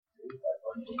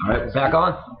All right, we're back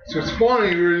on. So it's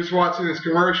funny, we were just watching this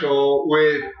commercial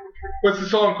with, what's the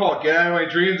song called? Get Out of My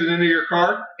Dreams and Into Your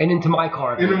Car? And Into My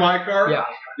Car. Into My Car? Yeah.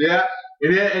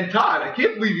 Yeah. And Todd, I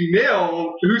can't believe you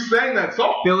nailed who sang that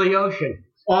song. Billy Ocean.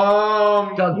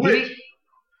 Doug Which?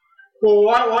 Well,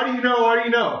 why do you know? Why do you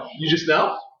know? You just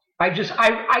know?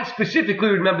 I specifically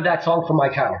remember that song from my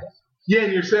childhood. Yeah,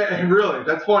 and you're saying, really?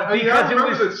 That's funny. I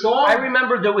remember the song. I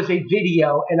remember there was a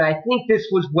video, and I think this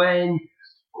was when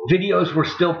videos were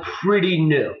still pretty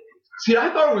new. See,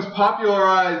 I thought it was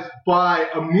popularized by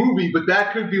a movie, but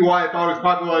that could be why I thought it was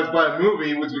popularized by a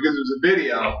movie, was because it was a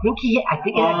video. I think it had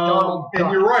Donald Duck.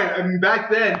 And you're right. I mean,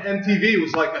 back then, MTV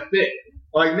was like a thing.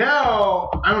 Like now,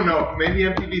 I don't know. Maybe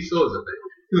MTV still is a thing.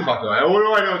 Who the fuck do I? What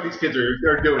do I know what these kids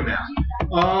are doing now?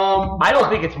 I don't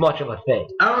think it's much of a thing.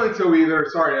 I don't think so either.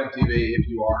 Sorry, MTV, if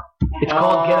you are. It's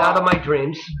called Get Out of My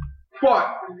Dreams.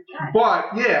 But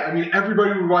yeah, I mean,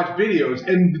 everybody would watch videos,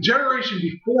 and the generation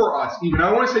before us, even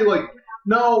I want to say, like,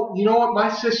 no, you know what? My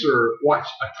sister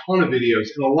watched a ton of videos,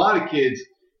 and a lot of kids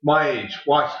my age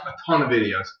watched a ton of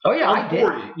videos. Oh yeah, I'm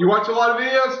 40. You watch a lot of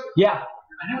videos? Yeah.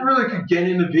 I never really could get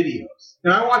into videos,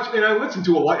 and I listen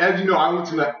to a lot. As you know, I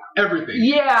listen to everything.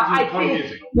 Yeah, I think.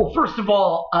 Music. Well, first of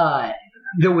all,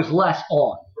 there was less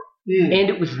on, and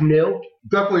it was new.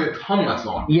 Definitely a ton less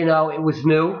on. You know, it was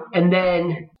new, and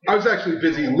then I was actually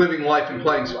busy living life and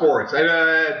playing sports.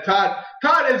 Todd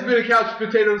has been a couch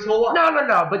potato his whole life.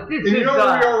 No, but this is. You know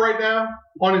where we are right now?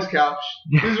 On his couch.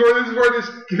 This is where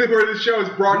this show is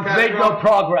broadcast. We've made no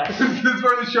progress. This is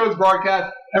where the show is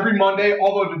broadcast every Monday.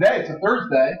 Although today it's a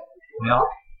Thursday. Yeah.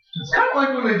 It's kind of like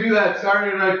when they do that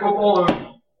Saturday Night Football.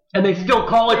 And they still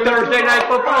call it Thursday Night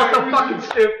Football. It's so fucking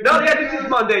stupid. No, yeah, this is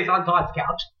Mondays on Todd's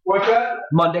couch. What's that?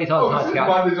 Mondays on Todd's couch.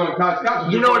 Mondays on Todd's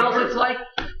couch. You know what else it's like?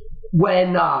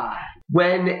 When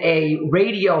a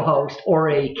radio host or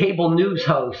a cable news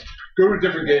host. Go to a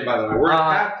different game, by the way. We're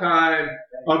at halftime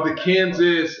of the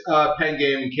Kansas Penn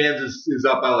game. Kansas is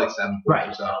up by like 7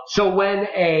 points or so. So when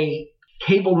a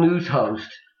cable news host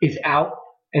is out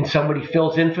and somebody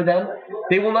fills in for them,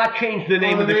 they will not change the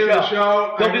name of the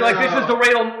show. They'll be like, this is the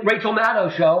Rachel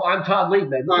Maddow show. I'm Todd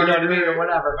Liebman. You know what I mean? Or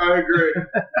whatever. I agree.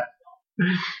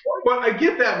 But I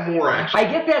get that more, actually.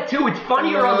 I get that, too. It's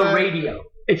funnier on the radio.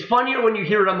 It's funnier when you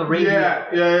hear it on the radio.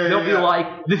 Yeah. They'll be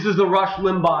like, this is the Rush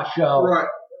Limbaugh show. Right.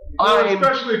 Well,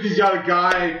 especially if you got a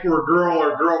guy for a girl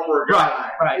or a girl for a guy.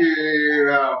 Right. You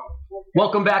know.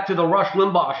 Welcome back to the Rush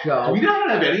Limbaugh show. Do we not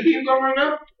have any games on right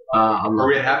now? Are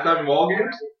we at halftime of all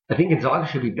games? I think Gonzaga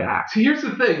should be back. See, here's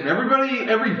the thing.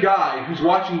 Every guy who's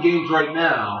watching games right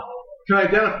now can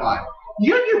identify.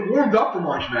 You got to get warmed up for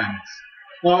March Madness.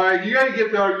 You got to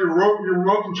get your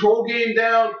remote control game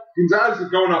down. Gonzaga's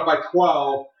going up by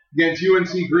 12 against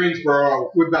UNC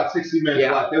Greensboro with about 60 minutes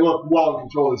left. They look well in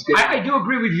control of this game. I do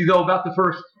agree with you, though, about the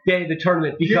first day of the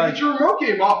tournament. Because you get your remote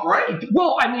game off, right?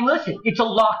 Well, I mean, listen, it's a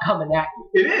lot coming at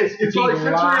you. It is. It's like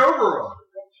sensory overload.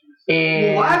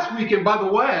 And last weekend, by the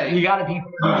way, you gotta be.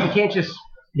 You can't just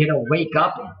wake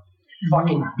up and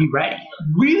fucking be ready.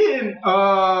 We didn't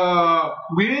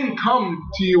come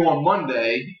to you on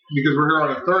Monday because we're here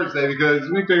on a Thursday because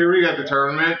we figured we got the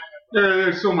tournament.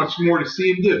 There's so much more to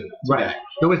see and do today. Right.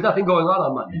 There was nothing going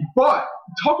on Monday. But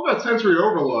talk about sensory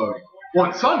overload.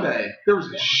 On Sunday, there was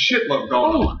a shitload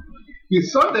going on.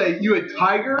 Because Sunday, you had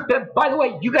Tiger. By the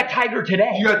way, you got Tiger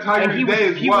today. You got Tiger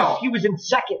today as well. He was in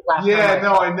second last night. Yeah,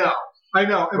 no, I know.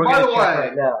 And we're by the way,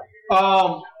 right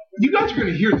now. You guys are going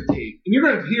to hear the tape. And you're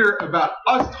going to hear about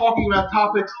us talking about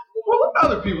topics. Well, let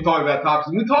other people talk about topics.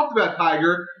 And we talked about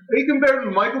Tiger. And he compared him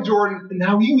to Michael Jordan. And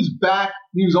how he was back.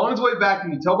 He was on his way back.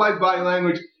 And you tell by his body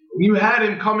language. And you had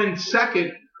him come in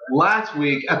second last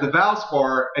week at the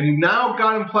Valspar, and you now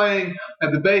got him playing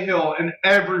at the Bay Hill, and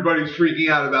everybody's freaking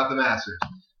out about the Masters.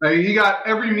 I mean, he got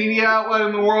every media outlet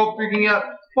in the world freaking out.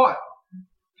 But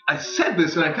I said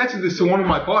this, and I texted this to one of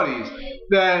my buddies,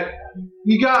 that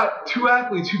you got two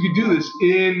athletes who could do this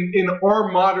in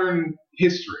our modern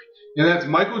history, and that's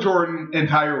Michael Jordan and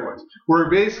Tiger Woods, where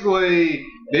basically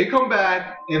they come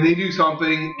back and they do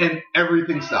something, and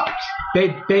everything stops.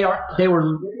 They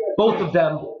were both of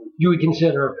them. You would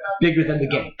consider bigger than the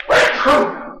game.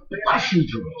 Bless you,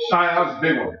 Jules. That was a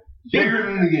big one. Bigger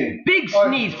than the game. Big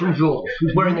sneeze from Jules,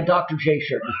 who's wearing a Dr. J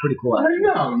shirt. It was pretty cool. I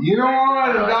know. You know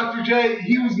what? Dr. J,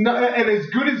 he was not, and as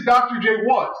good as Dr. J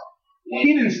was,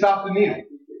 he didn't stop the needle.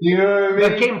 You know what I mean?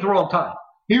 But it came at the wrong time.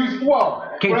 He was,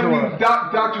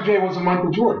 Dr. J wasn't Michael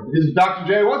Jordan. If Dr.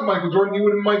 J was Michael Jordan, he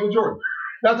would have been Michael Jordan.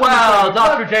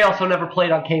 Dr. J also never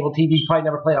played on cable TV. He probably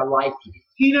never played on live TV.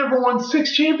 He never won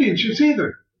 6 championships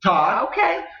either. Todd.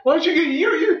 Okay. Why don't you get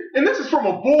you? And this is from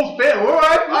a Bulls fan. Where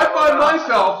I find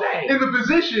myself in the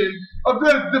position of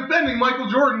defending Michael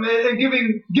Jordan and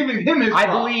giving him his. I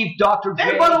believe Dr. J.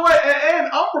 And by the way, and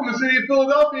I'm from the city of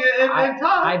Philadelphia, and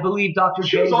Todd. I believe Dr.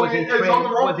 J was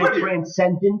a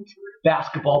transcendent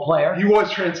basketball player. He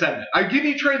was transcendent. I give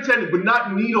you transcendent, but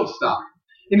not needle stop.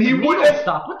 And he needle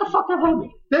stop. What the fuck does that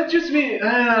mean? That just means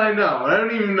I know. I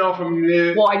don't even know if I'm.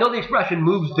 Well, I know the expression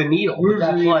 "moves the needle."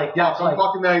 I'm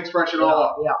fucking that expression all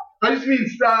up. Yeah. I just mean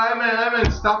stop. I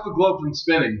meant stop the globe from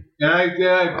spinning. And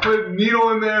I put a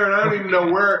needle in there, and I don't even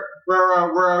know where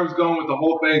I was going with the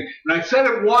whole thing. And I said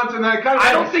it once, and I kind of.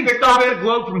 I don't think stop the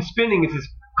globe from spinning is as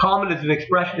common as an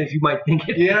expression as you might think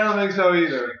it is. Yeah, I don't think so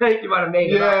either. I think you might have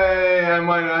made it up. Yeah,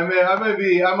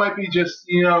 I might be just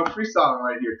freestyling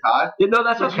right here, Todd. No,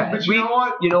 that's okay. But you know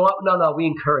what? You know what? No, we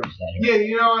encourage that. Yeah,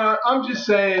 you know, I'm just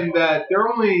saying that there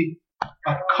are only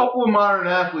a couple of modern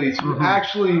athletes who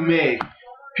actually make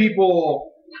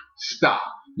people stop.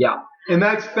 Yeah. And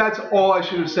that's all I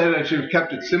should have said. I should have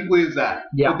kept it simply as that.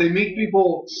 Yeah. But they make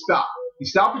people stop. You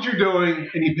stop what you're doing,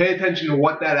 and you pay attention to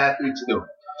what that athlete's doing.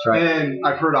 Right. And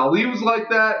I've heard Ali was like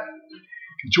that,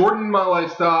 Jordan in my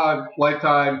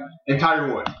lifetime, and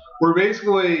Tiger Woods. Where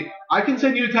basically, I can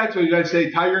send you a text where you guys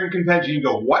say Tiger in contention. You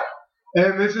go, what?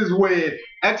 And this is with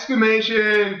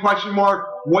exclamation, question mark,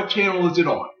 what channel is it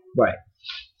on? Right.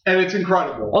 And it's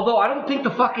incredible. Although I don't think the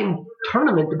fucking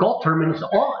tournament, the golf tournament, is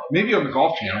on. Maybe on the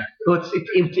Golf Channel. So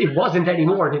it wasn't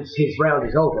anymore. His round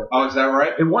is over. Oh, is that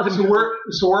right? It wasn't. So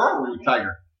where are we with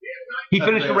Tiger? He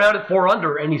finished the round at 4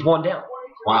 under, and he's 1 down.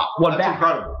 Wow. That's back.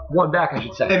 Incredible. 1 back, I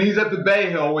should say. And he's at the Bay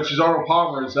Hill, which is Arnold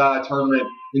Palmer's tournament,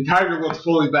 and Tiger looks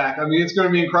fully back. I mean, it's going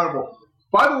to be incredible.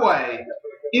 By the way,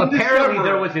 apparently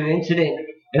there was an incident,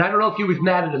 and I don't know if he was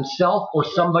mad at himself or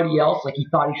somebody else, like he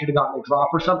thought he should have gotten a drop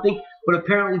or something, but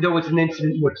apparently there was an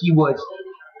incident where he was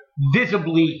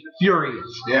visibly furious.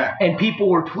 Yeah. And people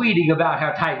were tweeting about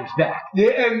how Tiger's back. Yeah,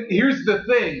 and here's the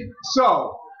thing.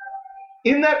 So,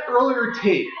 in that earlier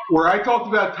tape where I talked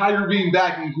about Tiger being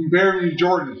back and comparing to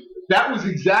Jordan, that was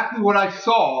exactly what I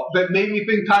saw that made me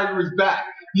think Tiger was back.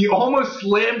 He almost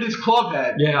slammed his club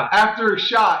head after a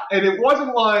shot, and it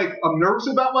wasn't like, I'm nervous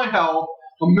about my health,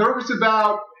 I'm nervous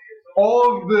about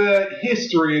all of the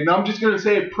history, and I'm just going to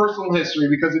say personal history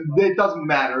because it doesn't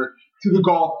matter to the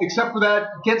golf, except for that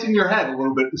it gets in your head a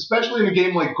little bit, especially in a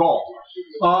game like golf.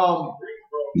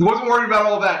 He wasn't worried about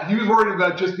all that. He was worried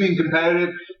about just being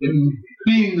competitive and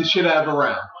beating the shit out of a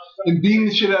round and beating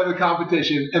the shit out of the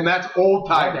competition, and that's old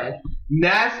Tiger.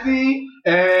 Nasty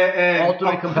and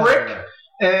a prick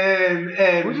and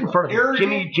who's in front of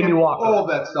arrogant, Jimmy Walker, all of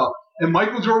that stuff. And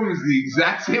Michael Jordan was the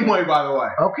exact same way, by the way.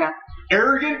 Okay.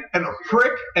 Arrogant and a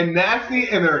prick and nasty,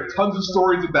 and there are tons of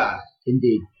stories about it.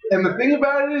 Indeed. And the thing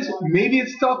about it is, maybe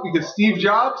it's tough because Steve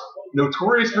Jobs,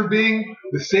 notorious for being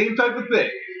the same type of thing.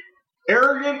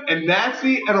 Arrogant and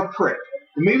nasty and a prick.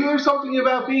 And maybe there's something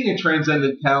about being a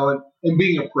transcendent talent and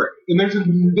being a prick. And there's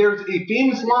a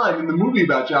famous line in the movie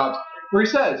about Jobs where he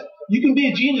says, you can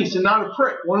be a genius and not a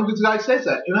prick. One of his guys says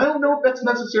that. And I don't know if that's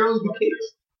necessarily the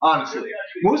case, honestly.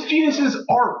 Most geniuses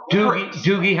are pricks.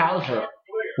 Doogie Howser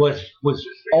was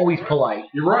always polite.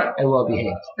 You're right. And well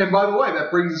behaved. And by the way,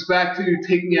 that brings us back to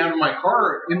Take Me Out of My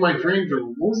Car in My Dreams.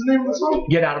 What was the name of the song?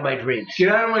 Get Out of My Dreams. Get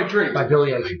Out of My Dreams. By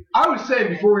Billy Ocean. I was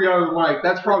saying before we got on the mic,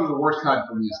 that's probably the worst time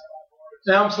for music.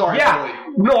 And I'm sorry, Billy.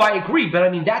 No, I agree, but I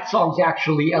mean that song's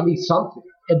actually at least something.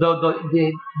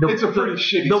 It's a pretty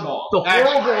shitty song. The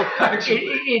horrible,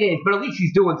 it is, but at least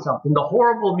he's doing something. The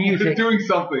horrible music. He's doing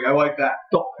something. I like that.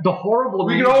 The horrible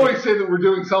music. We can always say that we're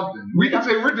doing something. We can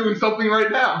say we're doing something right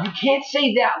now. You can't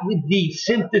say that with the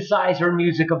synthesizer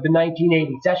music of the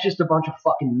 1980s. That's just a bunch of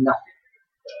fucking nothing.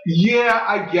 Yeah,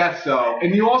 I guess so.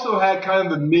 And you also had kind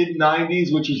of the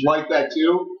mid-90s, which was like that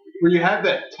too, where you had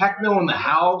that techno in the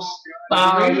house.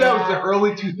 Maybe that was the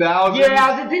early 2000s. Yeah,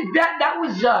 that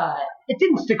was... It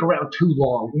didn't stick around too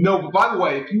long. No, but by the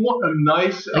way, if you want a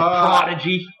nice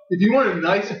Prodigy, if you want a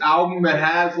nice album that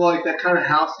has like that kind of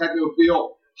house techno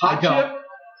feel, Hot Chip.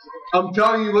 I'm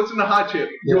telling you, listen to Hot Chip.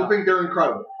 You'll think they're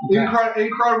incredible. Okay.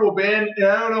 Incredible band, and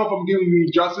I don't know if I'm giving them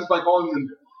justice by calling them.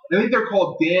 I think they're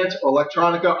called dance or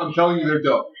electronica. I'm telling you, they're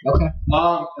dope. Okay.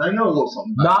 And I know a little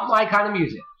something. Not my kind of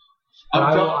music.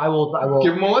 I will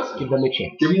give them a listen. Give them a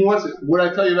chance. Give them a listen. What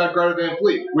did I tell you about Greta Van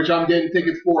Fleet, which I'm getting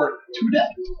tickets for today?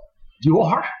 You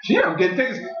are? Yeah, I'm getting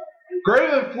tickets.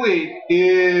 Greta Van Fleet,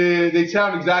 they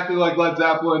sound exactly like Led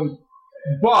Zeppelin,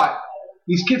 but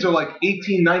these kids are like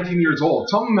 18, 19 years old.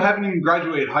 Some of them haven't even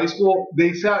graduated high school.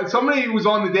 Somebody was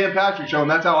on the Dan Patrick Show, and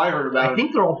that's how I heard about it. I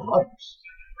think they're all brothers.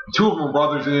 2 of them are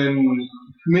brothers, and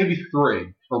maybe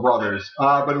 3. or brothers,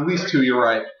 but at least 2, you're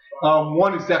right.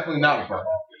 One is definitely not a brother.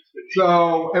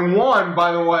 So, and one,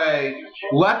 by the way,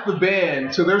 left the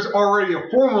band. So there's already a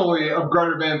formerly of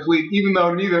Greta Van Fleet, even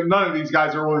though none of these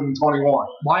guys are older than 21.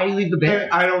 Why did he leave the band?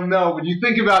 And I don't know, but you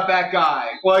think about that guy.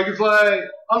 Like, it's like,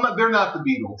 they're not the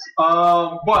Beatles.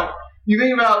 But you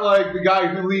think about, like, the guy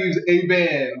who leaves a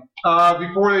band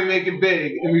before they make it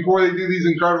big and before they do these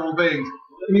incredible things.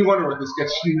 And you wonder what this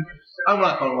gets you. I'm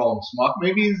not going to roll him smuck.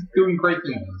 Maybe he's doing great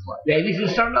things in his life. Maybe he's going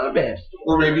to start another band.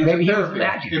 Or maybe he was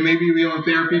magic. And maybe he'll be on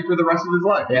therapy for the rest of his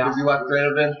life because he left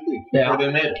Greta Van Fleet before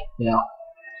they made it. Yeah.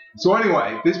 So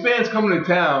anyway, this band's coming to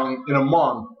town in a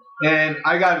month, and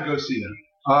I got to go see them.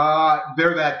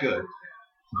 They're that good.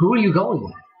 Who are you going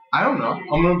with? I don't know.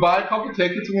 I'm going to buy a couple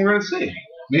tickets and we're going to see.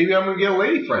 Maybe I'm going to get a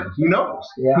lady friend. Who knows?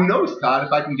 Yeah. Who knows, Todd,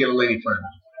 if I can get a lady friend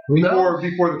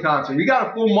before the concert. We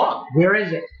got a full month. Where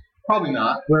is it? Probably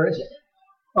not. Where is it?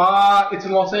 It's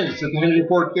in Los Angeles at the Henry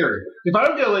Ford Theater. If I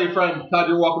don't get a lady friend, Todd,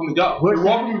 you're welcome to go. You're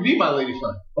welcome to be my lady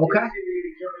friend. Okay.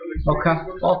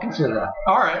 I'll consider that.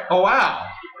 All right. Oh, wow.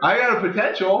 I got a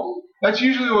potential. That's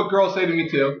usually what girls say to me,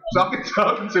 too. So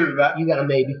I'll consider that. You got a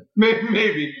maybe.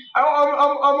 Maybe. I'm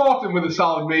often with a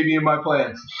solid maybe in my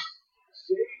plans.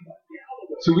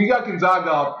 So we got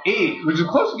Gonzaga up 8, which is a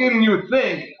closer game than you would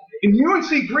think. And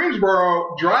UNC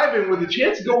Greensboro driving with a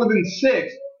chance to go within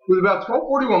 6 with about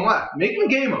 12:41 left. Making a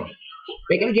game of it.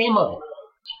 Making a game of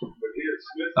it.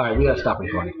 All right, we got to stop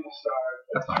recording.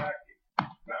 That's fine.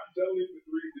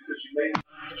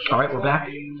 All right, we're back.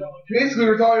 Basically,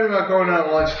 we're talking about going out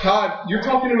to lunch. Todd, you were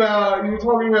talking about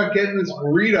getting this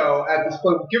burrito at this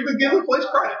place. Give the place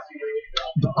credit.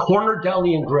 The Corner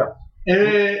Deli and Grill. And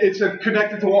it's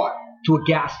connected to what? To a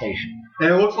gas station. And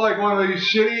it looks like one of these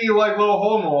shitty, like, little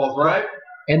hole in the walls, right?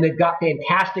 And they've got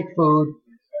fantastic food.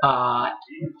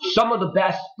 Some of the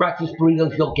best breakfast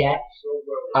burritos you'll get.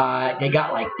 They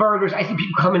got, like, burgers. I see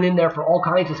people coming in there for all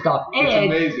kinds of stuff. And it's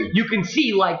amazing. You can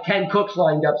see, like, 10 cooks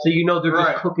lined up, so you know they're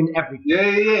just cooking everything.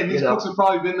 Yeah. And these cooks have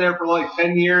probably been there for, like,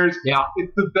 10 years. Yeah.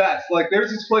 It's the best. Like,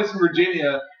 there's this place in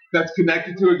Virginia that's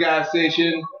connected to a gas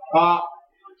station.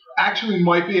 Actually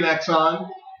might be an Exxon.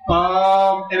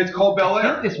 And it's called Bel Air.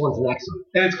 I think this one's an Exxon.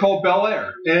 And it's called Bel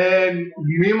Air. And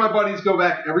me and my buddies go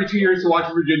back every 2 years to watch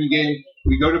a Virginia game.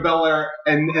 We go to Bel Air,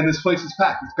 and this place is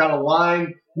packed. It's got a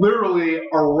line literally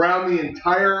around the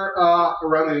entire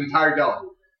deli,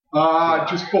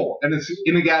 just full. And it's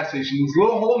in a gas station. These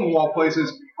little hole-in-the-wall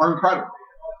places are incredible.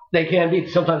 They can be.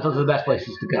 Sometimes those are the best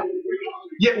places to go.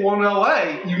 Yeah, well, in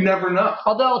L.A., you never know.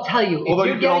 Although I'll tell you,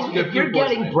 if you're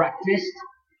getting breakfast,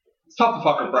 it's tough to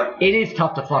fuck up breakfast. It is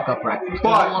tough to fuck up breakfast.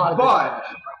 But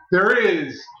there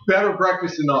is better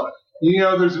breakfast than others. You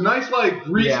know, there's a nice, like,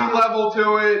 greasy level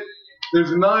to it.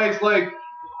 There's a nice, like,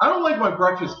 I don't like my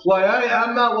breakfast play.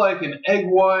 I'm not like an egg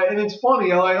white. And it's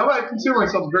funny, I consider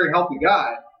myself a very healthy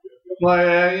guy.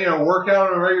 Like, work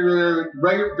out on a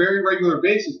very regular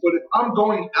basis. But if I'm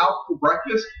going out for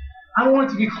breakfast, I don't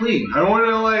want it to be clean. I don't want it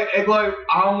to, like, egg white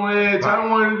omelets. I don't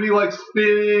want it to be, like,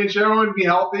 spinach. I don't want it to be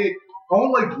healthy. I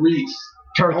want, like, grease.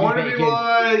 Turkey I want it to be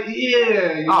like,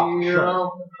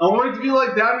 sure. I want it to be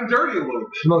like down and dirty a little bit.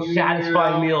 It's the most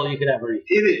satisfying meal you could ever eat.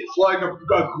 It is. Like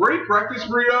a great breakfast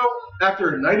burrito after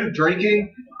a night of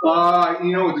drinking,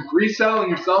 with the grease cell in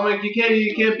your stomach, you can't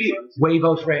beat it.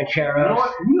 Huevos rancheros. You know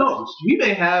what? Who knows? We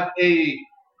may have a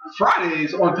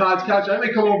Fridays on Todd's Couch. I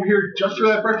may come over here just for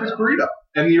that breakfast burrito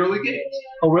and the early games.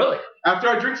 Oh, really? After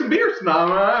I drink some beers. No,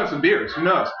 I have some beers. Who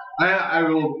knows? I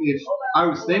will. If I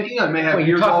was thinking, I may have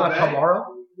beers all day. Tomorrow?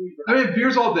 I may have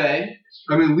beers all day.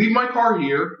 I mean, leave my car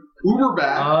here, Uber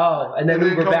back. Oh, and then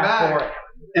Uber back for it.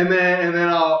 And then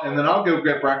I'll go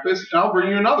get breakfast, and I'll bring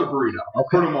you another burrito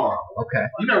for tomorrow. Okay.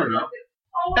 You never know.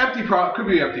 Could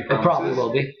be empty promises. It probably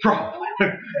will be. Probably.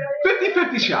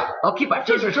 50-50 shot. I'll keep my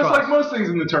fingers crossed. Just like most things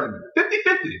in the tournament.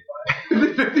 50-50.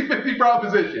 50-50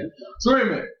 proposition. So wait a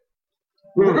minute.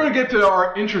 We're going to get to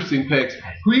our interesting picks.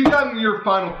 Who you got in your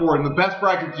Final Four and the best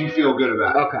brackets you feel good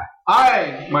about? Okay.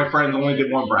 I, my friends, only did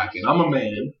one bracket. I'm a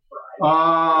man.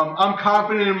 I'm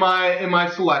confident in my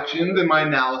selections and my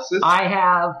analysis. I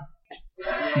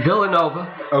have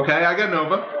Villanova. Okay, I got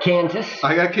Nova. Kansas.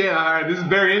 I got Kansas. All right, this is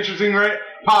very interesting, right?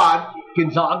 Pod.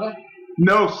 Gonzaga.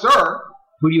 No, sir.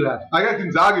 Who do you have? I got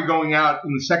Gonzaga going out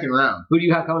in the second round. Who do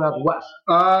you have coming out the West?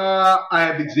 I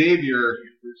have Xavier,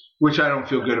 which I don't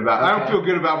feel good about. Okay. I don't feel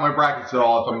good about my brackets at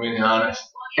all, if I'm being honest.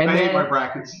 And I hate my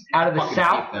brackets. Out of the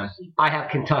South, I have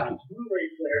Kentucky.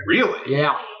 Really?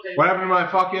 Yeah. What happened to my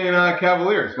fucking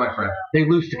Cavaliers, my friend? They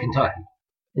lose to Kentucky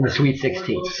in the Sweet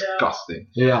 16. Disgusting.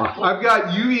 Yeah. I've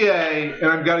got UVA and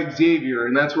I've got Xavier,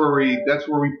 and that's where we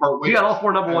part ways. You got all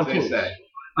four number one teams.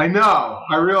 I I know.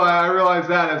 I realized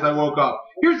that as I woke up.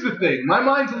 Here's the thing. My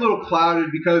mind's a little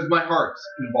clouded because my heart's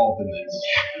involved in this.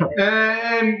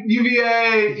 And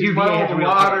UVA is my alma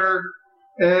mater.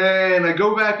 And I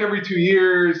go back every 2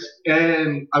 years,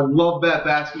 and I love that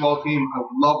basketball team. I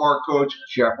love our coach.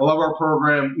 Sure. I love our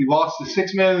program. We lost the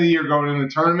Sixth Man of the Year going into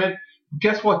the tournament.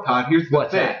 Guess what, Todd? Here's the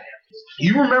thing. That?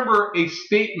 You remember a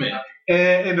statement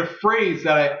and a phrase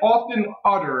that I often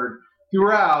uttered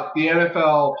throughout the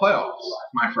NFL playoffs,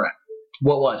 my friend.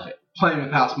 What was it? Playing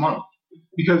with house money.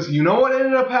 Because you know what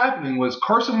ended up happening was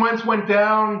Carson Wentz went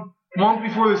down a month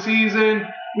before the season.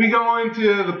 We go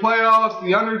into the playoffs,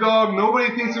 the underdog.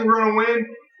 Nobody thinks that we're going to win. It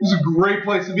was a great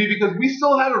place to be because we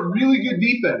still had a really good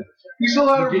defense. We still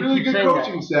had a really good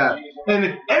coaching staff. And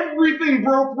if everything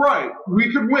broke right,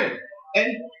 we could win.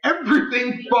 And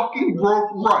everything fucking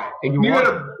broke right. And you had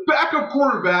a backup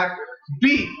quarterback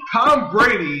beat Tom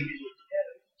Brady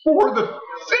for the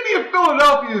city of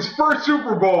Philadelphia's first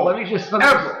Super Bowl. Let me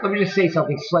just say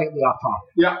something slightly off topic.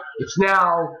 Yeah. It's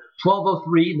now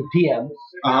 12:03 in the PM.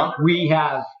 Uh-huh. We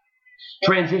have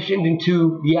transitioned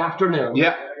into the afternoon.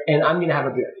 Yeah. And I'm gonna have a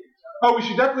beer. Oh, we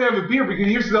should definitely have a beer because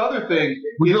here's the other thing.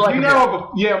 I'm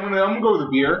gonna go with a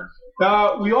beer.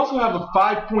 We also have a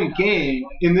 5-point game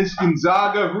in this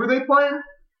Gonzaga. Who are they playing?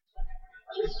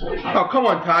 Oh, come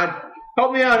on, Todd.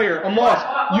 Help me out here. I'm lost.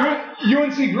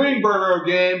 UNC Greenboro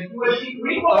game.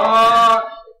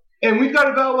 And we've got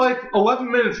about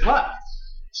 11 minutes left.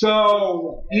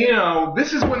 So,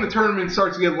 this is when the tournament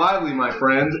starts to get lively, my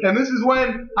friends. And this is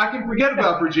when I can forget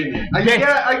about Virginia. I can get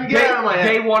out of my head.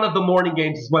 Day one of the morning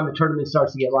games is when the tournament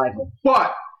starts to get lively.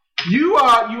 But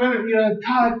Todd,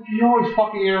 you're always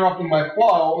fucking interrupting my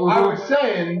flow. I was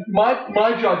saying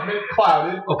my judgment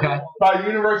clouded by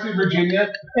University of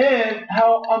Virginia and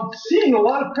how I'm seeing a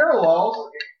lot of parallels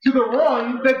to the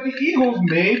run that the Eagles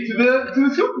made to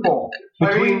the Super Bowl.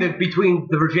 Between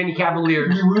the Virginia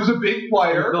Cavaliers, you lose a big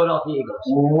player, and Philadelphia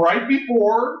Eagles, right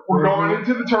before we're going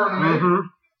into the tournament. Mm-hmm.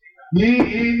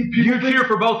 You cheer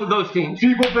for both of those teams.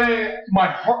 People think my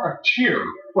heart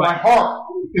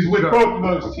is with both of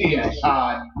those teams.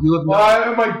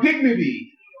 My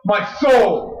dignity, my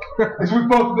soul is with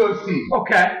both of those teams.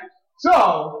 Okay.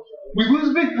 So, we lose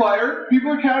a big player,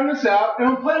 people are counting us out, and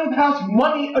I'm playing with house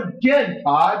money again,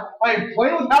 Todd. I am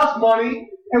playing with house money,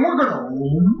 and we're going to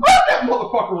run that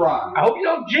motherfucker right. I hope you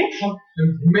don't jinx him.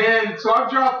 Man, so I've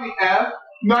dropped the F.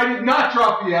 No, I did not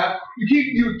drop the F.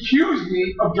 You accused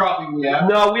me of dropping the F.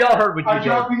 No, we all heard what you did. I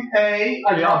dropped the A.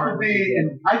 I dropped the B.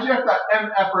 And I just got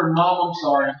M, F, or Mom. I'm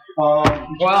sorry.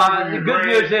 The good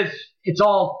news is it's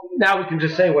all, now we can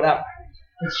just say whatever.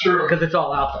 It's true. Because it's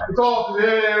all out there. It's all,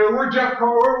 we're Jeff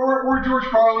Carlin. We're George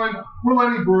Carlin. We're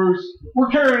Lenny Bruce. We're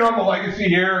carrying on the legacy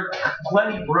here.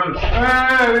 Lenny Bruce.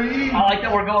 I like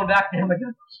that we're going back to him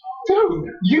again.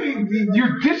 Dude,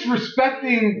 you're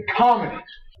disrespecting comedy.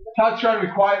 Todd's trying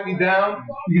to quiet me down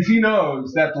because he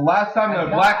knows that the last time that a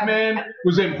black man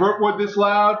was in Brookwood this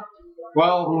loud,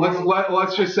 well,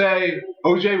 let's just say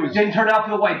OJ didn't turn out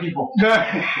for the white people.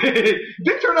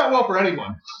 Didn't turn out well for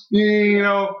anyone,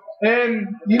 And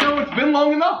it's been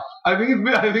long enough. I think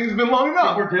it's been long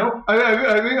enough. We're due.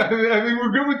 I think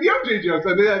we're good with the OJ jokes.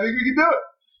 I think we can do it.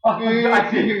 I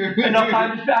think enough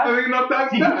time has passed. I think enough time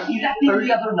has passed. Did you see that thing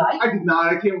the other night? I did not.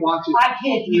 I can't watch it. I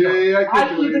can't either. Yeah,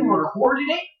 I even recorded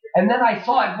it. And then I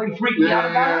saw it really freaked me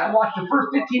out about it. I watched the first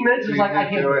 15 minutes. It was like, I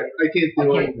can't do it. I can't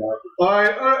do it.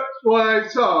 All right.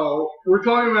 So we're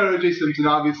talking about O.J. Simpson.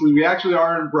 Obviously, we actually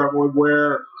are in Brentwood,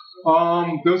 where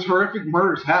those horrific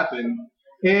murders happened.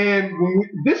 And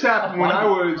this happened when I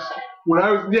was, we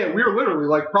were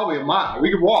literally probably a mile. We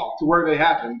could walk to where they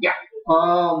happened. Yeah.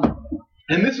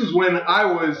 And this was when I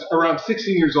was around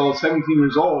 16 years old, 17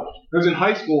 years old. I was in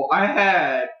high school. I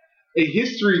had a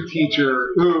history teacher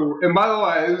who, and by the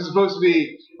way, it was supposed to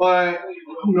be, I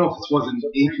don't know if this was an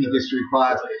AP history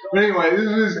class, but anyway, this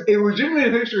was a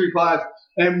legitimate history class,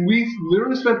 and we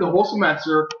literally spent the whole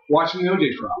semester watching the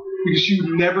OJ trial because she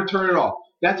would never turn it off.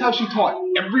 That's how she taught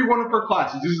every one of her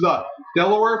classes. This is the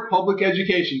Delaware Public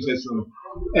Education System,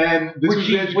 and this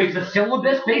was the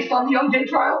syllabus based on the OJ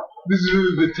trial. This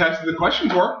is the test. The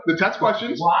questions were the test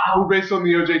questions were based on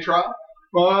the OJ trial.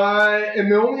 And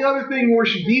the only other thing where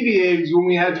she deviated is when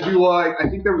we had to do I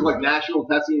think there was national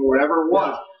testing or whatever it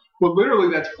was. But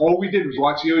literally, that's all we did was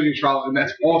watch the OJ trial, and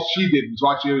that's all she did was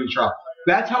watch the OJ trial.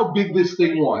 That's how big this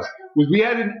thing was. We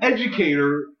had an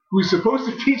educator who was supposed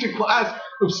to teach a class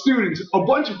of students, a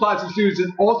bunch of class of students,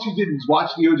 and all she did was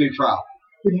watch the OJ trial.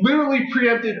 It literally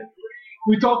preempted.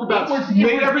 We talked about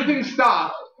made everything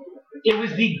stop. It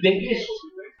was the biggest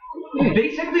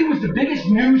Basically, it was the biggest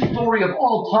news story of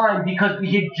all time because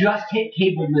we had just hit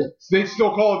cable news. They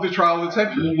still call it the trial of the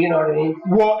century. You know what I mean?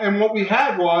 Well, and what we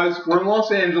had was, we're in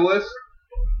Los Angeles.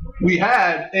 We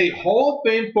had a Hall of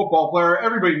Fame football player.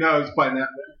 Everybody knows by now.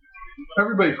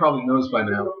 Everybody probably knows by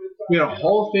now. We had a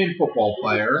Hall of Fame football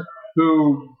player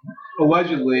who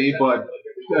allegedly,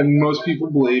 and most people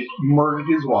believe, murdered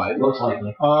his wife. Most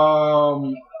likely.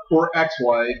 Or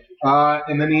ex-wife.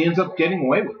 And then he ends up getting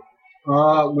away with it.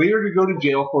 Later to go to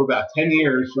jail for about 10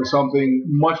 years for something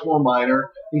much more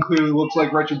minor and clearly looks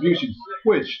like retribution,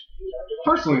 which,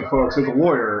 personally, folks, as a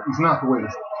lawyer, is not the way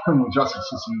the criminal justice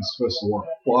system is supposed to work.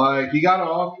 But he got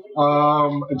off.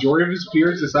 A jury of his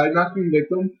peers decided not to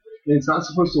convict him, and it's not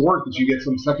supposed to work that you get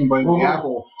some second bite of the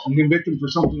apple and convict him for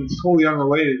something that's totally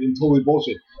unrelated and totally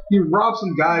bullshit. He robbed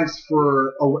some guys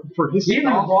for his stuff. He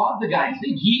didn't rob the guys.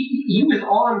 He was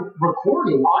on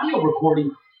recording, audio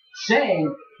recording,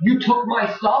 saying, "You took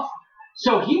my stuff."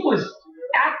 So he was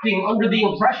acting under the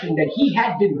impression that he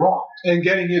had been robbed. And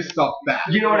getting his stuff back.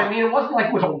 You know what I mean? It wasn't like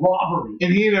it was a robbery.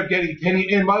 And he ended up getting 10.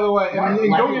 And by the way, and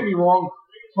don't get me wrong,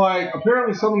 like,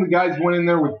 apparently some of the guys went in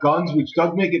there with guns, which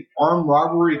does make it armed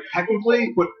robbery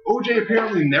technically, but OJ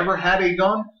apparently never had a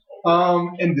gun.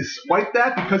 And despite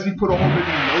that, because he put all of it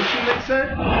in motion, they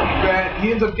said, that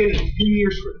he ends up getting 10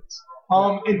 years for this.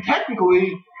 And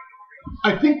technically,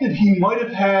 I think that he might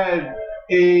have had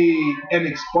an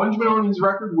expungement on his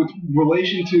record with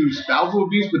relation to spousal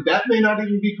abuse, but that may not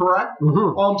even be correct.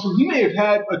 Mm-hmm. So he may have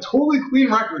had a totally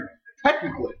clean record,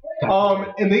 technically.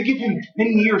 And they give him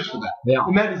 10 years for that. Yeah.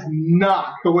 And that is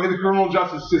not the way the criminal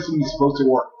justice system is supposed to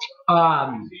work. At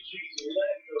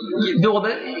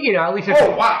least it's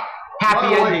wow.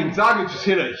 Happy ending. Gonzaga just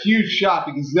hit a huge shot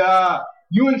because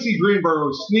UNC Greenberg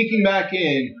was sneaking back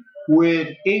in with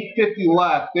 8:50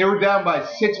 left. They were down by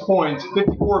 6 points,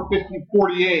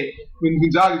 54-48, when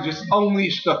Gonzaga just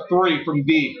unleashed a three from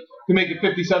deep to make it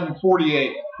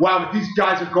 57-48. Wow, but these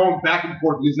guys are going back and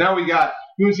forth because now we got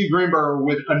UNC Greenberg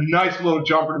with a nice little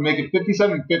jumper to make it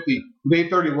 57-50 with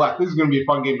 8:30 left. This is going to be a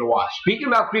fun game to watch. Speaking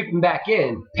about creeping back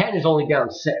in, Penn is only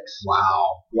down 6.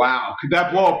 Wow. Could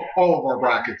that blow up all of our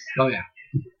brackets? Oh, yeah.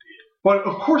 But,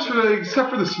 of course, except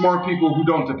for the smart people who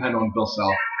don't depend on Bill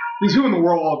Self. Because who in the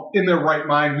world, in their right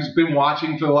mind, who's been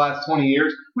watching for the last 20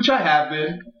 years, which I have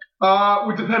been,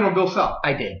 would depend on Bill Self?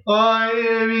 I did.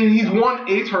 I mean, he's won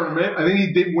a tournament. I think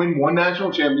he did win one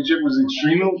national championship. Was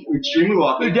extremely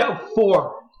lucky. They're down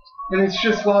 4. And it's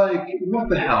just like, what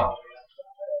the hell?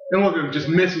 And look at him, just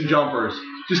missing jumpers.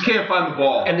 Just can't find the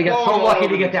ball. And they got so lucky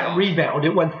to get that rebound.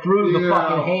 It went through the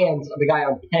fucking hands of the guy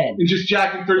on Penn. And just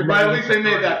jacking three. But at least they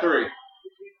made that three.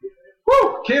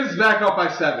 Woo! Kansas back up by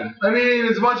 7. I mean,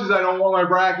 as much as I don't want my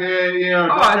bracket,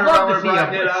 I'd love to see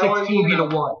a 16 beat a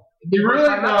 1. You really?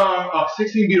 No,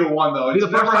 16 beat a 1, though. It's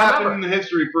never happened in the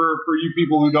history for you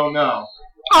people who don't know.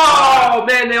 Oh,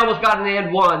 man, they almost got an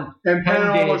and 1. And Penn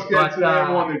almost gets an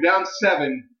and 1. They're down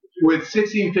 7 with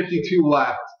 16:52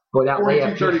 left. Boy, that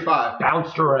layup 42-35.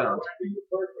 Bounced around.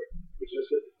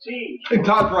 And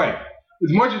Todd's right.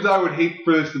 As much as I would hate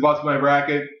for this to bust my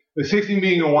bracket, the 16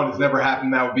 being a 1 has never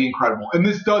happened. That would be incredible. And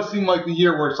this does seem like the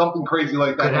year where something crazy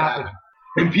like that could happen.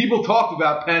 And people talked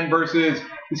about Penn versus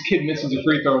this kid misses a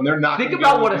free throw, and they're not. Think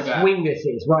about what a swing this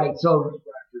is, right? So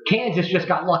Kansas just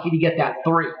got lucky to get that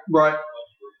 3. Right.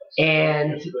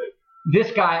 And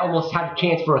this guy almost had a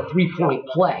chance for a 3-point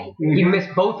play. Mm-hmm. He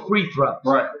missed both free throws.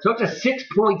 Right. So it's a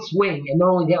 6-point swing, and they're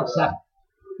only down 7.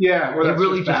 Yeah. Well, they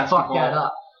really just fucked that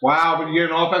up. Wow, but you get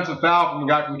an offensive foul from a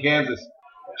guy from Kansas.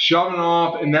 Shoving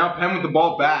off, and now Penn with the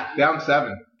ball back, down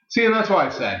 7. See, and that's why I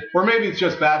said. Or maybe it's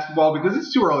just basketball, because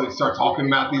it's too early to start talking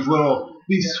about these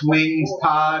swings,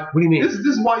 Todd. What do you mean? This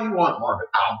is why you want Marvin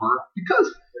Albert.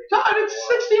 Because, Todd, it's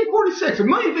 16-46. A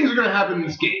million things are going to happen in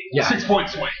this game. Yeah. 6-point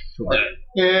swing. Sure.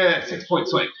 Yeah, 6-point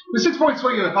swing. The 6-point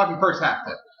swing in the fucking first half,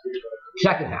 then.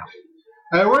 Second half.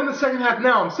 We're in the second half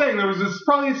now. I'm saying there was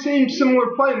probably the same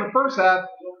similar play in the first half.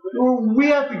 We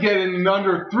have to get in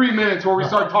under 3 minutes where we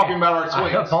start talking about our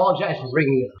swings. I apologize for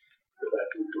bringing it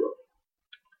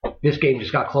up. This game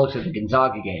just got closer to the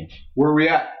Gonzaga game. Where are we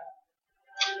at?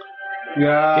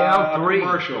 Yeah, down 3.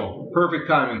 Commercial. Perfect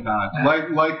timing, Todd.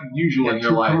 Like usual in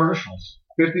your life. Commercials.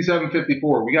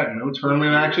 57-54. We got no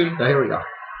tournament action. Now, here we go.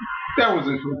 That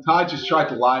wasn't true. Todd just tried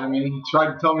to lie to me. He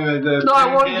tried to tell me that No,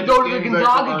 I wanted to go to the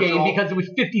Gonzaga game because it was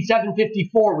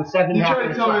 57-54 with 7 He tried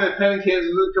to tell me that Penn and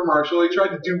Kansas was a commercial. He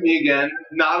tried to do me again.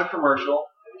 Not a commercial.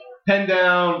 Penn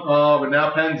down, but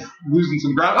now Penn's losing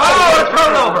some ground. Oh, a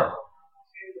turnover!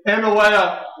 And the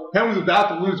layup. Penn was about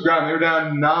to lose ground. They were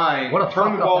down 9. What a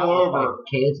turn the ball over.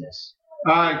 Kansas.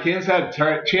 Kansas had a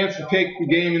chance to take the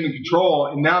game into control,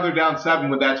 and now they're down 7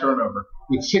 with that turnover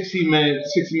with 60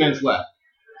 minutes left.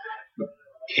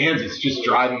 Kansas just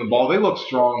driving the ball. They look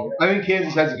strong. I think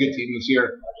Kansas has a good team this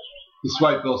year,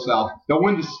 despite Bill Self. They'll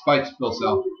win despite Bill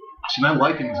Self. And I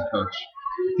like him as a coach.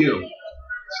 I do.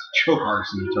 It's choke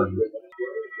artist in the tournament.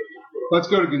 Let's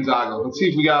go to Gonzaga. Let's see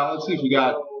if we got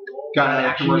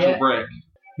a commercial break.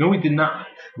 No, we did not.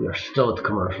 We are still at the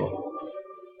commercial.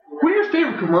 What are your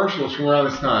favorite commercials from around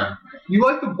this time? You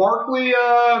like the Barkley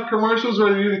commercials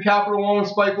where they do the Capital One with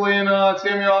Spike Lee and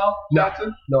Samuel L.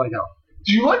 Jackson? No, I don't.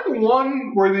 Do you like the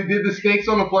one where they did the snakes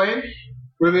on the plane?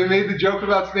 Where they made the joke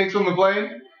about snakes on the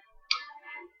plane?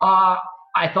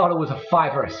 I thought it was a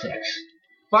 5 or a 6.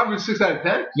 5 or 6 out of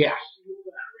 10? Yeah.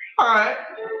 All right.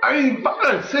 I mean, 5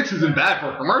 out of 6 isn't bad for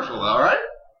a commercial, though, right?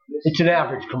 It's an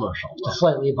average commercial. It's a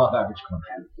slightly above average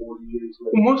commercial.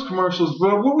 Most commercials,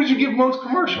 bro. What would you give most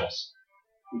commercials?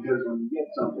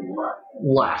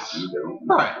 Less.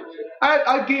 Right.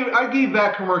 I gave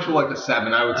that commercial like a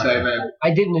 7, I would say, man.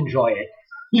 I didn't enjoy it.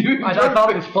 I thought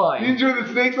it was fine. You enjoyed the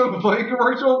snakes on the plane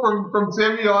commercial from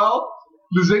Samuel L.,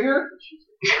 the zinger?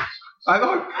 I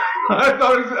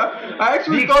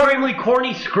actually thought extremely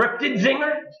corny scripted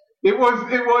zinger. It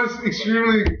was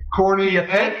extremely corny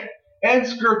and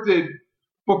scripted,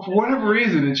 but for whatever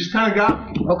reason, it just kind of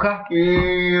got me. Okay.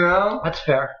 You know? That's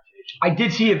fair. I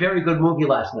did see a very good movie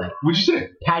last night. What'd you say?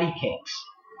 Patty Cakes.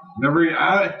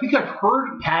 I think I've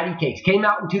heard. Patty Cakes came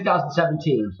out in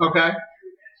 2017. Okay.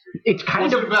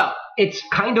 What's it about? It's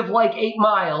kind of like 8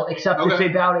 Mile, except it's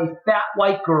about a fat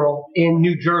white girl in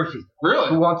New Jersey. Really?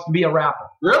 Who wants to be a rapper.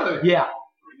 Really? Yeah.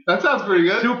 That sounds pretty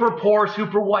good. Super poor,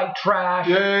 super white trash.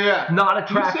 Yeah. Not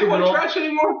attractive. You say white trash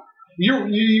anymore?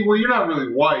 You're not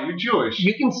really white. You're Jewish.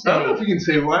 You can say. I don't know if you can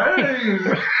say white.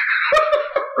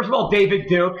 First of all, David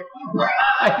Duke.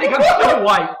 I think I'm still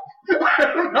white.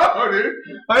 I don't know, dude.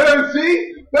 I don't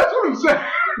see. That's what I'm saying.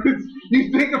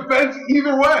 You take offense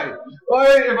either way.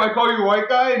 Like, if I call you a white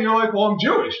guy and you're like, well, I'm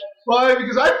Jewish. Like,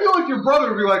 because I feel like your brother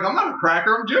would be like, I'm not a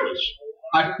cracker, I'm Jewish.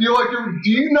 I feel like do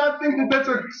you not think that that's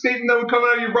a statement that would come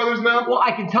out of your brother's mouth? Well,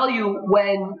 I can tell you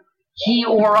when he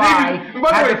or I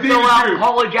had to fill out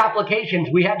college applications,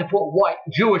 we had to put white.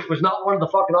 Jewish was not one of the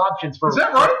fucking options for. Is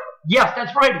that right? Yes,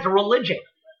 that's right. It's a religion.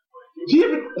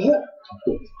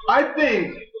 I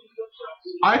think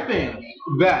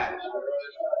that.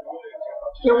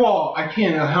 Well, I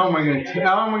can't. How am I going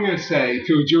to say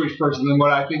to a Jewish person than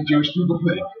what I think Jewish people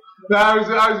think? I was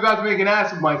about to make an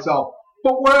ass of myself.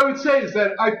 But what I would say is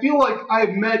that I feel like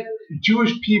I've met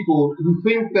Jewish people who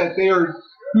think that they are,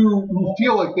 who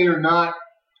feel like they are not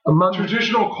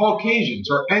traditional Caucasians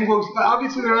or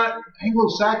obviously they're not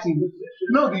Anglo-Saxon.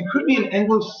 No, you could be an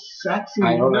Anglo-Saxon.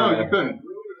 No, you couldn't.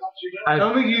 I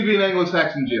don't think you'd be an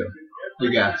Anglo-Saxon Jew, I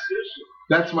guess.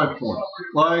 That's my point.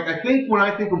 Like, I think when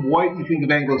I think of white, you think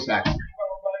of Anglo-Saxon.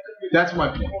 That's my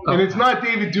point. And it's not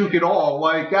David Duke at all.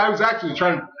 Like, I was actually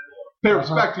trying to pay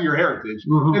respect to your heritage.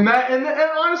 Mm-hmm. And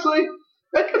honestly,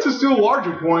 that gets us to a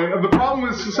larger point of the problem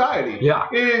with society. Yeah.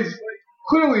 Is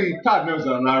clearly Todd knows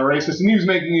that I'm not a racist, and he was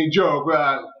making a joke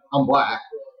about I'm black.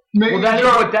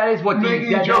 That is what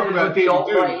the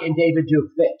alt-right and David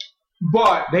Duke think.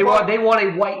 But they want a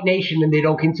white nation, and they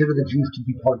don't consider the Jews to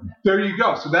be part of that. There you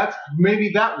go. So maybe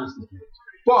that was the thing.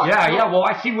 But well,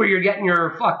 I see where you're getting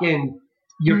your fucking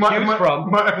cues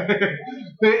from.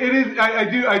 It is. I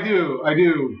do. I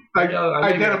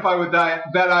identify with that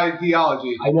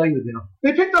ideology. I know you do.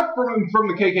 They picked up from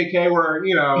the KKK, where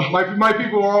my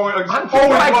people are always. I'm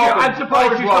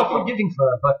surprised you're so forgiving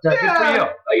for it, but good for you.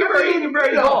 You're very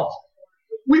involved.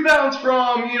 We bounced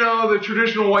from, the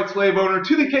traditional white slave owner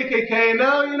to the KKK, and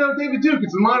now, David Duke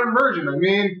is the modern version. I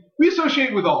mean, we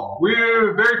associate with all.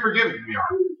 We're very forgiving,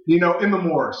 we are. In the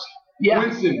Moors. Yeah.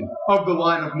 Winston of the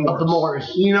line of Moors. Of the Moors.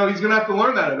 He's going to have to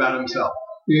learn that about himself.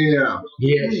 Yeah.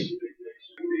 He is.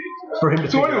 For him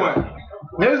to anyway,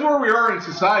 that is where we are in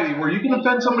society, where you can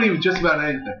offend somebody with just about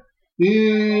anything.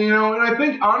 And I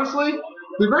think, honestly,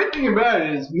 the great thing about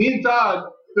it is me and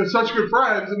Todd are such good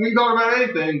friends, and we can talk about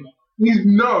anything. He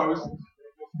knows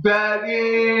that,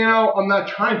 I'm not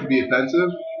trying to be offensive,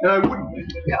 and I wouldn't be.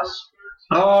 Yes.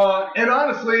 And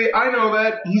honestly, I know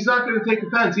that he's not going to take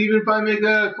offense, even if I make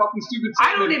a fucking stupid statement.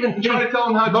 I don't even try to tell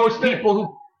him how most people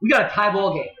who we got a tie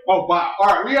ball game. Oh wow! All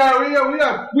right, we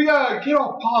got get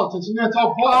off politics. We got to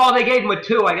talk politics. Oh, they gave him a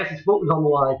 2. I guess his foot was on the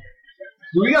line.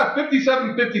 We got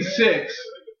 57-56.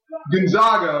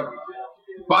 Gonzaga,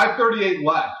 5:38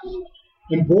 left.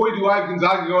 And boy, do I have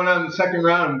Gonzaga going out in the second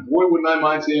round, and boy, wouldn't I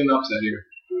mind seeing an upset here.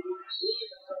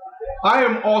 I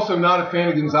am also not a fan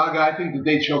of Gonzaga. I think that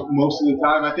they choke most of the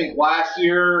time. I think last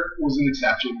year was an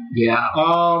exception. Yeah.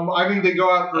 I think they go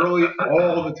out early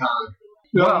all the time.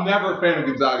 I'm never a fan of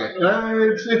Gonzaga.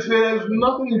 It has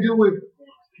nothing to do with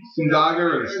Gonzaga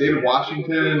or the state of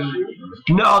Washington.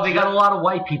 No, they got a lot of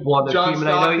white people on their John team,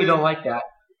 and I know you don't like that.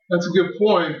 That's a good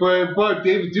point, but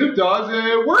David Duke does.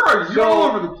 Where are you? You're all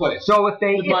over the place. So if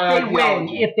they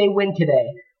win today,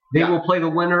 they will play the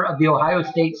winner of the Ohio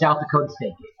State South Dakota State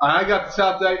game. I got the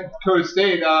South Dakota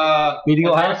State beating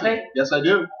Ohio State. Yes, I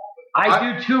do.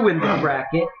 I do too in this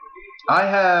bracket.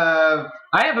 I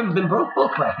haven't been both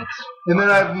brackets. And then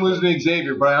I have them losing to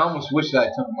Xavier, but I almost wish that I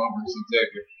took them over to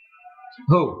Xavier.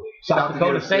 Who? South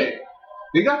Dakota State?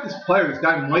 They got this player, this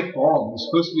guy Mike Ball, who's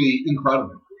supposed to be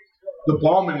incredible. The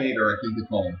Bombinator, I think they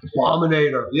call him. The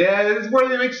Bombinator. Yeah, this is where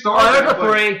they make stars. Oh, there's a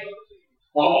three.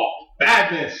 Oh,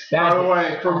 badness, by the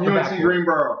way, from UNC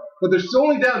Greensboro. But they're still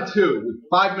only down 2 with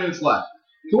 5 minutes left.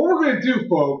 So what we're going to do,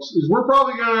 folks, is we're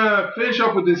probably going to finish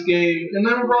up with this game, and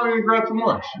then we're probably going to grab some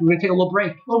lunch. We're going to take a little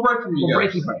break. A little break from you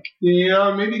guys. Break. You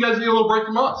know, maybe you guys need a little break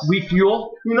from us.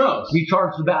 Refuel. Who knows?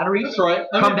 Recharge the batteries. That's right.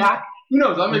 Come back. Who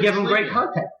knows? I give them great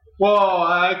content. Well,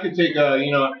 I could take a,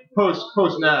 post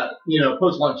nap,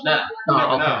 post lunch nap.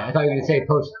 Oh, okay. I thought you were going to say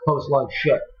post lunch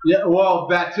shit. Yeah, well,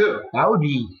 that too. That would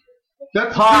be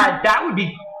that would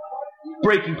be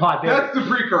breaking pod. That's the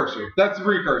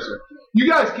precursor. You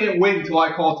guys can't wait until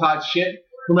I call Todd shit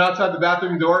from outside the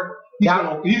bathroom door.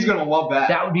 He's gonna love that.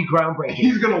 That would be groundbreaking.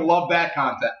 He's gonna love that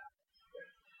content.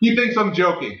 He thinks I'm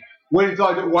joking. Wait until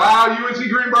I do. Wow, UNC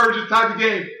Greenberg just tied the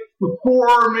game with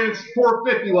 4 minutes,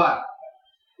 4:50 left.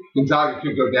 Gonzaga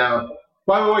could go down.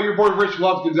 By the way, your boy Rich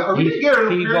loves Gonzaga. Are we going to get an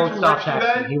appearance from Rich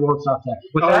today? He won't stop that.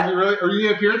 What's that? Are you going to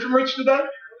get an appearance from Rich today?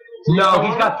 No,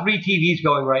 he's got 3 TVs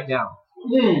going right now.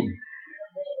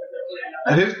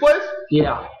 At his place?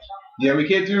 Yeah. Yeah, we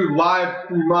can't do live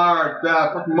from our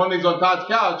fucking Mondays on Todd's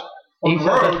couch on the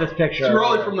road. This picture. Too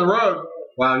early from the road.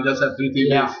 Wow, he does have 3 TVs.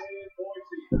 Yeah.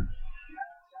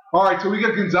 All right, so we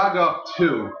got Gonzaga up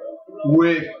 2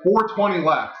 with 4:20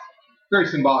 left. Very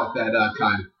symbolic that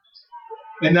time.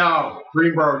 And now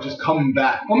Greenboro just coming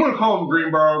back. I'm going to call him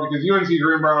Greenboro because UNC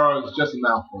Greenboro is just a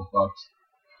mouthful, folks.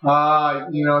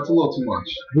 It's a little too much.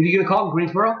 What are you going to call them,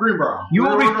 Greensboro? Greenboro. You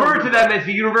will refer to them as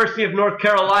the University of North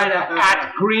Carolina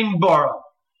at Greenboro.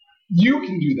 You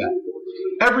can do that.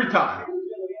 Every time.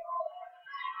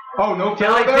 Oh, no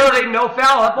foul there? No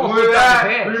foul. Look at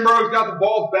that. Greenboro's got the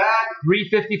ball back.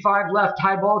 3:55 left.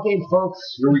 Tie ball game, folks.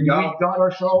 Here we go. We got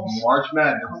ourselves March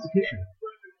Madness.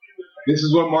 This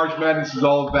is what March Madness is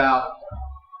all about.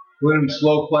 Let him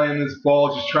slow playing this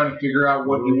ball, just trying to figure out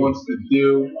what he wants to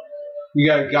do. We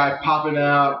got a guy popping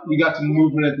out. We got some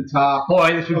movement at the top.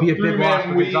 Boy, this would be a big loss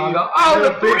for Gonzaga. Oh,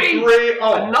 the three!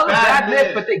 Oh, another bad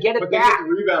miss, but they get it back. They get the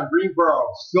rebound. Greenboro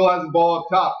still has the ball up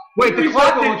top. Wait, the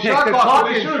clock didn't tick. The clock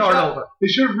didn't start over. They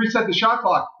should have reset the shot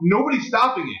clock. Nobody's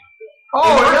stopping it.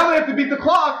 Oh, now they have to beat the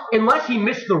clock. Unless he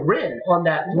missed the rim on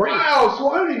that three. Wow, so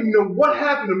I don't even know what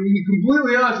happened. I'm being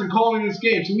completely honest in calling this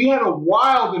game. So we had a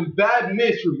wild and bad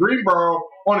miss for Greenboro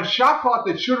on a shot clock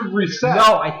that should have reset.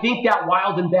 No, I think that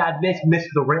wild and bad miss missed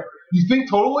the rim. You think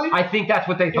totally? I think that's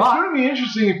what they thought. It's going to be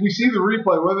interesting if we see the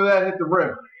replay, whether that hit the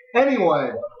rim.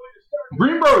 Anyway,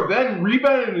 Greenboro then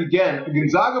rebounded again. A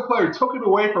Gonzaga player took it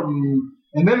away from him.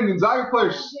 And then the Gonzaga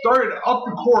player started up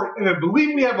the court, and I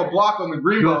believe we have a block on the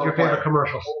Greenboro. What's your favorite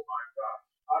commercials?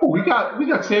 Oh, we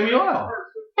got Sammy Oil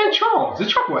and Charles, the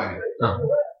truck wagon.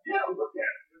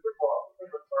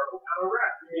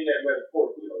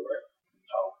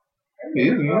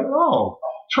 Oh,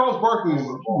 Charles Barkley's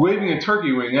waving a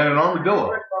turkey wing at an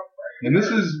armadillo, and this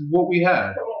is what we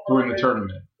had during the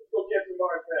tournament.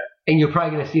 And you're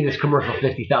probably going to see this commercial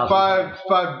 50,000 times.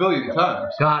 5 billion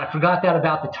times. God, I forgot that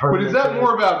about the tournament. But is that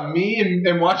more about me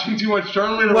and watching too much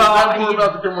tournament, or is that more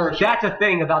about the commercial? That's a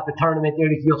thing about the tournament,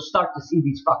 dude. You'll start to see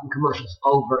these fucking commercials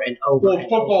over and over. Well,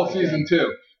 football season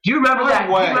too. Do you remember that?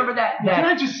 Do you remember that? Can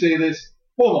I just say this?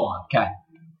 Hold on. Okay.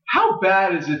 How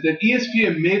bad is it that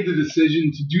ESPN made the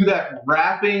decision to do that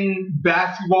rapping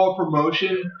basketball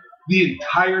promotion the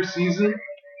entire season?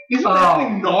 Isn't that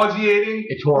thing nauseating?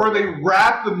 It's horrible. Where they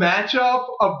rap the matchup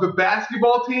of the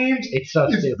basketball teams. It's so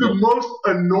stupid. It's the most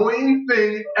annoying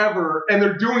thing ever, and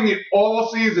they're doing it all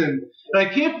season. And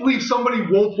I can't believe somebody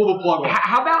won't pull the plug.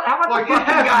 How about like the it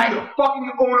has guy? to be the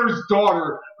fucking owner's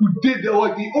daughter who did that.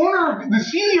 Like the owner, the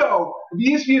CEO of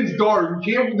ESPN's daughter who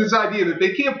came up with this idea that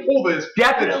they can't pull this.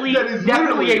 Definitely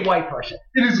a white person.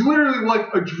 It is literally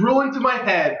like a drill into my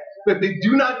head that they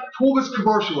do not pull this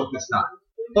commercial at this time.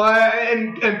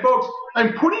 And folks,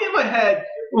 I'm putting it in my head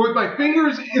with my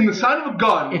fingers in the side of a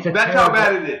gun. That's how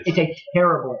bad it is. It's a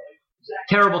terrible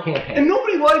Terrible campaign. And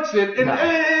nobody likes it. And, no.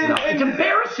 and it's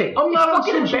embarrassing. I'm not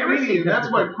it's on social media. That's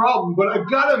my problem. But I've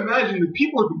got to imagine that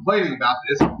people are complaining about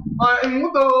this. And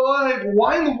what the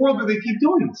why in the world do they keep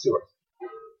doing this to us?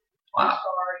 Wow.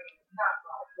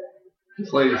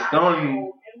 This lady's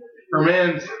throwing her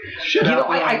man's shit out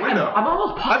the window. I'm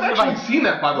almost positive. I've actually seen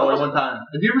that, by the way, one time.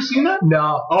 Have you ever seen that?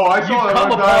 No. Oh, I saw that one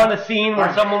time. You come upon a scene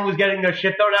where someone was getting their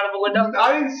shit thrown out of a window?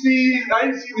 I didn't see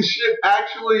the shit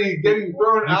actually getting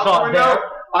thrown out the window. There?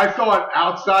 I saw it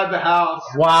outside the house.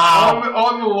 Wow.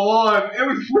 On the lawn. It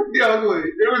was pretty ugly.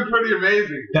 It was pretty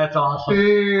amazing. That's awesome.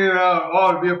 You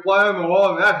know, to be a fly on the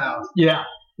wall in that house. Yeah.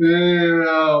 You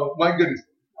know, my goodness.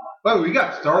 By the way, we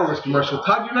got a Star Wars commercial.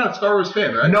 Todd, you're not a Star Wars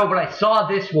fan, right? No, but I saw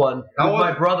this one with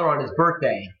my brother on his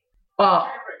birthday.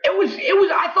 It was.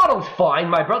 I thought it was fine.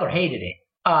 My brother hated it.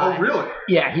 Oh, really?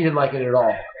 Yeah, he didn't like it at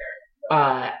all.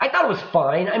 I thought it was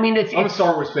fine. I mean, I'm a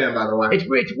Star Wars fan, by the way.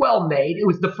 It's well made. It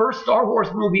was the first Star Wars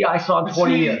movie I saw in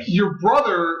 20 years. Your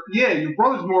brother's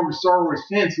more of a Star Wars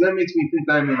fan, so that makes me think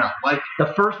that I may not like it.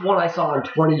 The first one I saw in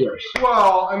 20 years.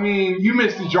 Well, I mean, you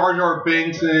missed the Jar Jar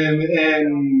Binks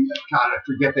and God, I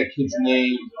forget that kid's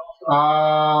name.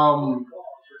 And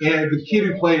the kid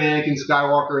who played Anakin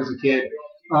Skywalker as a kid.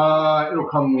 It'll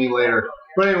come to me later.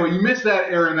 But anyway, you missed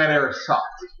that era, and that era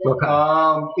sucked. Okay.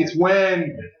 It's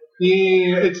when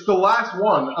it's the last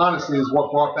one, honestly, is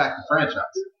what brought back the franchise.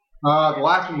 The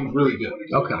last one was really good.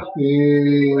 Okay.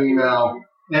 You know,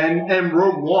 and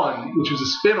Rogue One, which was a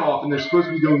spin-off, and they're supposed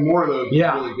to be doing more of those, is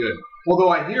really good. Although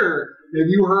I hear, have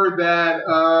you heard that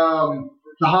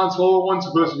the Han Solo one's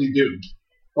supposed to be doomed?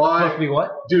 Supposed to be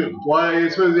what? Doomed. Why?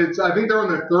 It's I think they're on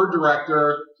their third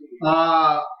director.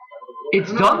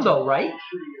 It's done though, right?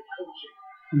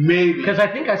 Maybe. Because I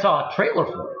think I saw a trailer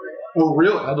for it. Oh,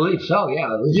 really? I believe so,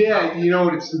 yeah. Yeah, you know,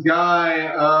 it's the guy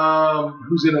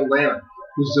who's in Atlanta,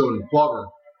 who's doing Glover.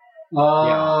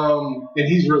 And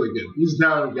he's really good. He's a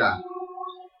talented guy.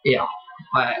 Yeah,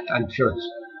 I'm sure it's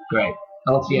great.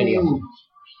 I don't see any of them.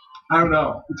 I don't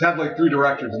know. It's had like 3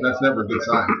 directors, and that's never a good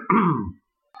sign.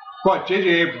 But J.J.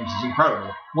 Abrams is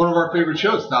incredible. One of our favorite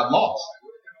shows, Todd Lost.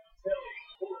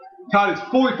 Todd is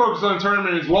fully focused on the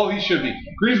tournament as well. He should be.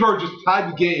 Greensboro just tied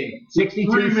the game.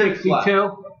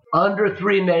 62-62. Under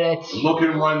 3 minutes. Look at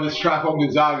him run this track on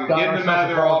Gonzaga. Getting them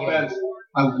out of their offense.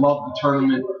 I love the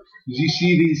tournament. You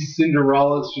see these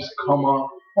Cinderellas just come up.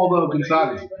 Although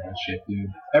Gonzaga's bullshit, dude.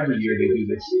 Every year they do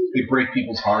this. They break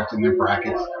people's hearts in their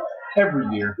brackets. Every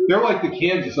year. They're like the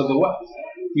Kansas of the West.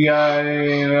 We got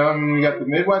the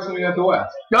Midwest and we got the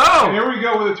West. Go! And here we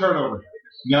go with a turnover.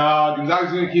 No,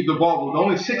 Gonzaga's going to keep the ball with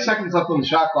only 6 seconds left on the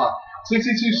shot clock.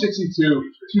 62-62,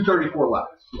 2:34 left.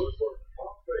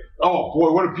 Oh,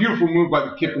 boy, what a beautiful move by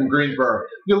the kid from Greensboro.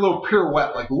 You get a little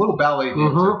pirouette, like a little ballet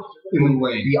dancer in the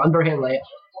lane. The underhand layup.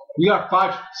 You got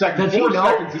 5 seconds. 4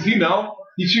 seconds. Does he know?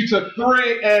 He shoots a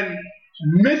 3 and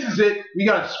misses it. We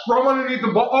got a scrum underneath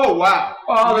the ball. Oh, wow.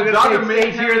 Oh, they're going to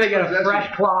stay here. They got a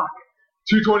fresh clock.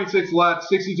 2:26 left,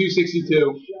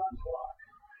 62-62.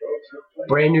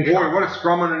 Brand new shot. Boy, what a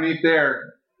scrum underneath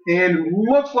there. And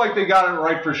looks like they got it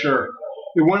right for sure.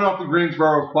 It went off the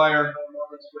Greensboro player.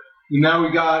 And now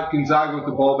we got Gonzaga with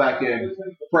the ball back in.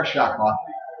 Fresh shot clock.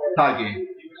 Tie game.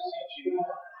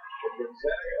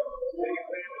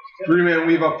 3-man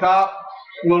weave up top.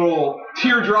 Little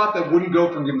teardrop that wouldn't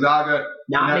go from Gonzaga.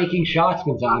 Not making shots,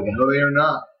 Gonzaga. No, they are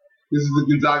not. This is the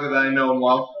Gonzaga that I know and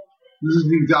love. This is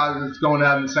Gonzaga that's going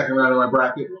out in the second round of my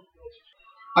bracket.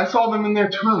 I saw them in their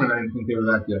tournament. I didn't think they were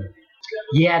that good.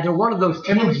 Yeah, they're one of those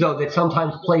teams, though, that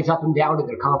sometimes plays up and down in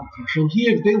their competition.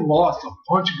 Yeah, they lost a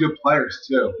bunch of good players,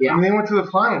 too. Yeah. I mean, they went to the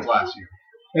finals last year.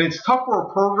 And it's tough for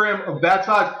a program of that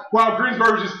size. Wow,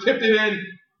 Greensboro just tipped it in.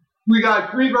 We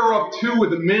got Greensboro up 2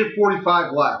 with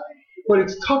 1:45 left. But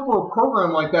it's tough for a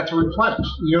program like that to replenish.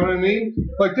 You know what I mean?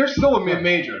 Like, they're still a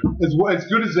mid-major, as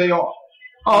good as they are.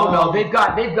 Oh, no, they've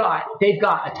got a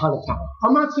ton of talent.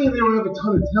 I'm not saying they don't have a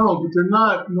ton of talent, but they're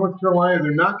not North Carolina.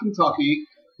 They're not Kentucky.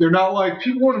 They're not like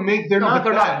people want to make. They're not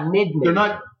mid-major. They're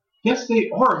not. Yes, they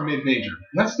are a mid-major.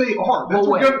 Yes, they are. That's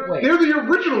wait. They're the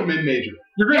original mid-major.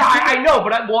 I know,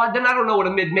 but then I don't know what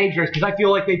a mid-major is because I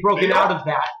feel like they've broken out of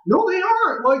that. No, they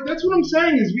aren't. Like that's what I'm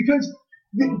saying is because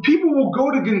people will go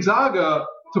to Gonzaga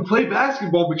to play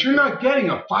basketball, but you're not getting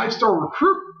a 5-star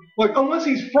recruit. Like unless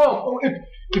he's from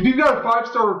if you've got a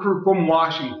 5-star recruit from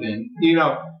Washington, you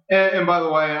know. And by the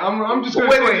way, I'm just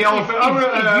going to say the elephant.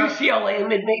 Is UCLA a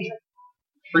mid-major?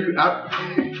 Are you out?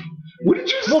 What did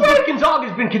you say? Well, but Gonzaga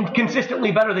has been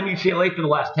consistently better than UCLA for the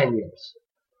last 10 years.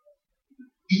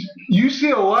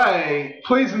 UCLA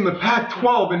plays in the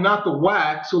Pac-12 and not the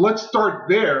WAC, so let's start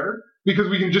there. because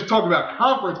we can just talk about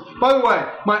conference. By the way,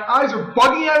 my eyes are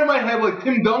bugging out of my head like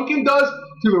Tim Duncan does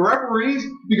to the referees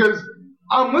because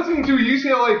I'm listening to a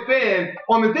UCLA fan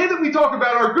on the day that we talk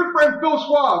about our good friend Phil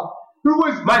Schwab, who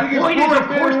was my point is, of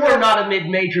course, they're not a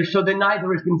mid-major, so then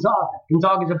neither is Gonzaga.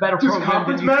 Gonzaga is a better program. Does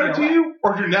conference matter to you,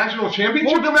 or do national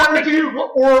championships matter to you,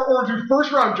 or do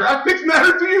first-round draft picks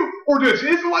matter to you, or does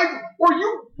his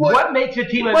what makes a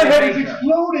team a mid-major? My head is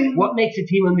exploding. What makes a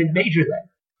team a mid-major then?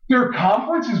 Their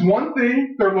conference is one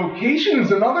thing. Their location is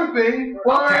another thing.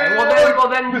 Okay, well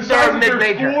then the they're size a of their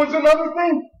mid-major. school is another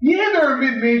thing. Yeah, they're a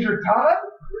mid-major, Todd.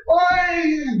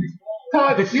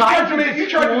 Todd, you tried to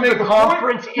make a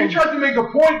conference. You tried to make a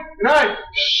point, and I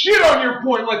shit on your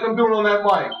point like I'm doing on that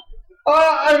mic.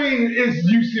 I mean, is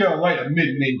UCLA a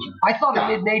mid-major? I thought a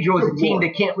mid-major was a team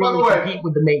that can't really compete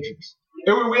with the majors.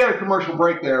 We had a commercial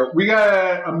break there. We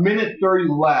got a minute 30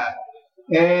 left,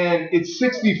 and it's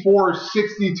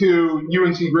 64-62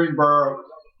 UNC Greensboro.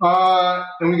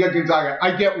 And we got Gonzaga.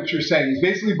 I get what you're saying. It's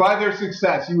basically, by their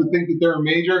success, you would think that they're a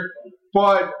major,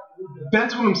 but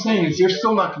that's what I'm saying is they're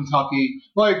still not Kentucky.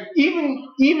 Like, even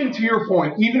to your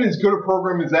point, even as good a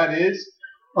program as that is,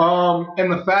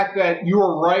 and the fact that you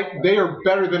are right, they are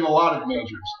better than a lot of majors.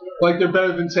 Like, they're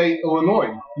better than, say, Illinois,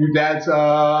 your dad's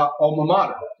alma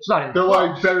mater. It's not they're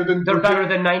like better than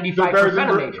 95%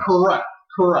 of majors.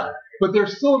 Correct. But they're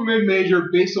still a mid-major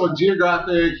based on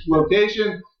geographic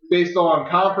location, based on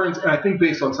conference, and I think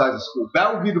based on size of school.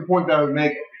 That would be the point that I would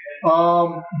make.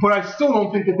 But I still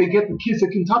don't think that they get the kids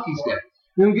that Kentucky's getting.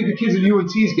 They don't get the kids that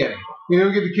UNC's getting. They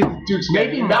don't get the kids that Duke's getting.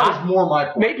 Maybe not. That was more my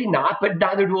point. Maybe not, but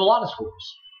neither do a lot of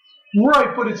schools.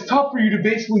 Right, but it's tough for you to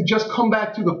basically just come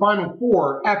back to the Final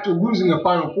Four after losing a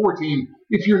Final Four team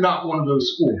if you're not one of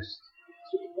those schools.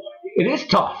 It is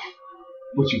tough.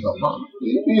 What you thought?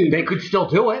 They could still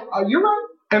do it. You're right.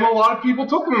 And a lot of people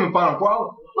took them in the Final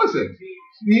Four. Listen,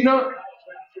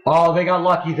 Oh, they got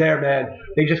lucky there, man.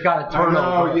 They just got a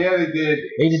turnover. Oh, yeah, they did.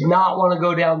 They did not want to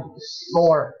go down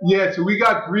more. Yeah, so we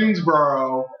got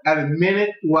Greensboro at a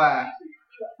minute left.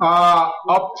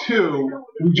 Up 2.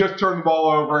 We just turned the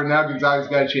ball over, and now Gonzaga's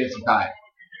got a chance to tie.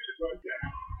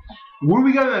 What do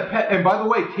we got in that pet? And by the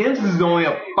way, Kansas is only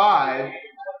up 5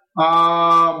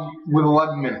 with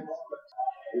 11 minutes.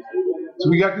 So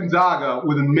we got Gonzaga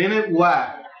with a minute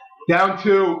left. Down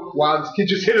 2. Wow, this kid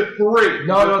just hit a 3.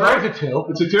 No, that was a 2.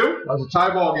 It's a 2? That was a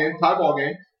tie ball game. Tie ball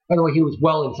game. By the way, he was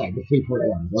well inside the 3-point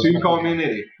line. So you call me an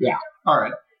idiot? Yeah. All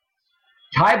right.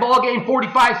 Tie ball game,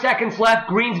 45 seconds left.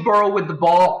 Greensboro with the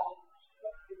ball.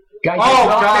 God,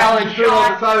 he threw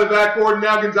on the side of the backboard.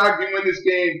 Now Gonzaga can win this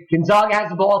game. Gonzaga has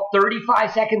the ball.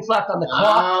 35 seconds left on the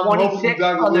clock. 26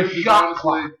 on the shot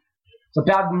clock. It's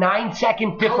about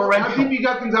 9-second differential. How deep you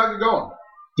got Gonzaga going?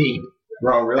 Deep.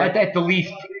 Bro, really? At the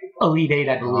least Elite 8,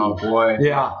 I believe. Oh, boy.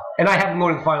 Yeah. And I have them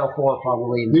going to the Final Four,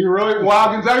 probably. Do you really?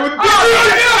 Wow, Gonzaga with the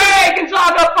hey,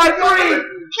 Gonzaga up by 3!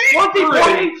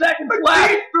 20.8 seconds left.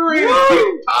 Deep 3 to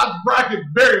keep Todd's bracket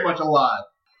very much alive.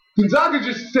 Gonzaga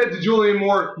just said to Julian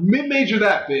Moore, mid-major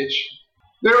that, bitch.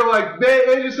 They were like,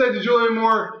 they just said to Julian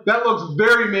Moore, that looks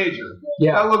very major.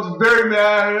 Yeah. That looks very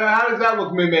major. How does that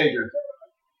look mid-major?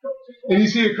 And you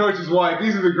see a coach's wife.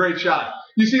 These are the great shots.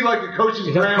 You see, like, the coach's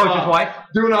grandma. Coach's wife?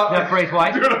 Doing up. That phrase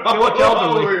wife? Doing up. What's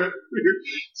elderly?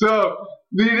 So,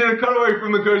 they did a cutaway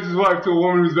from the coach's wife to a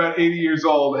woman who's about 80 years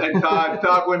old. And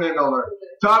Todd went in on her.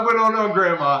 Todd went on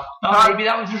grandma. Maybe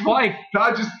that was his wife.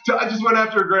 Todd just went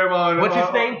after her grandma. What's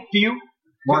his name? Few?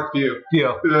 Mark Few.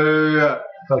 Yeah.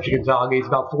 Coach Gonzaga. He's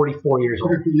about 44 years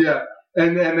old. Yeah.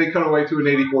 And they cut away to an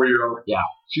 84-year-old. Yeah.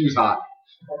 She was hot.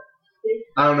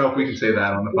 I don't know if we can say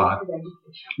that on the pod.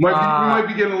 We might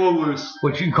be getting a little loose.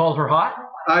 What, you called her hot?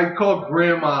 I called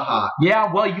grandma hot.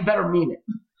 Yeah, well, you better mean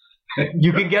it.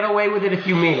 You can get away with it if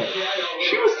you mean it.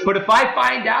 But if I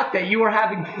find out that you were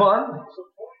having fun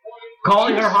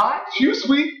calling her hot, she was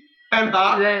sweet and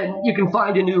hot, then you can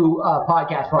find a new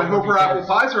podcast. I hope her apple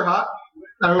pies are hot.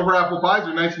 I hope her apple pies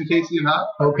are nice and tasty and hot.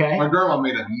 Okay. My grandma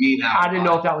made a mean apple pie. I didn't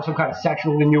know if that was some kind of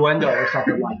sexual innuendo or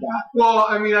something like that. Well,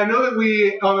 I mean, I know that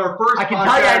we, on our first I can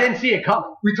tell you I didn't see it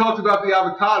coming. We talked about the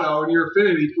avocado and your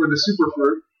affinity for the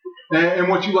superfruit and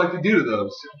what you like to do to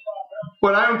those.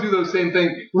 But I don't do those same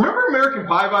things. Remember American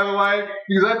Pie, by the way?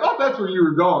 Because I thought that's where you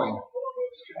were going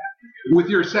with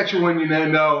your sexual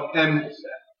innuendo and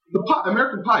the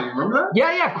American Pie. You remember that?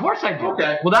 Yeah, of course I do.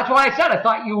 Okay. Well, that's why I said I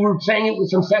thought you were saying it was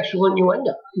some sexual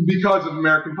innuendo. Because of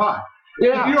American Pie.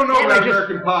 Yeah. If you don't know about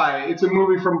American Pie, it's a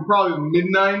movie from probably the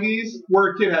mid-'90s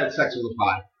where a kid had sex with a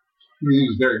pie. He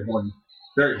was very horny.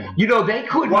 Very horny. You know, they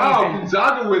couldn't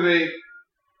Gonzaga with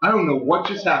I don't know what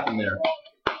just happened there.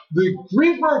 The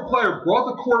Greensboro player brought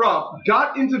the court up,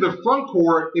 got into the front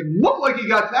court. It looked like he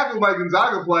got tackled by a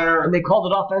Gonzaga player. And they called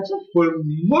it offensive? But it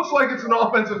looks like it's an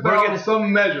offensive foul in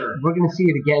some measure. We're going to see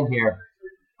it again here.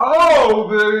 Oh,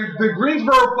 the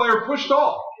Greensboro player pushed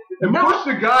off. And pushed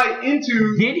the guy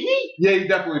into... Did he? Yeah, he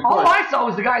definitely pushed. All I saw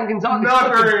was the guy in Gonzaga.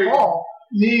 Not very...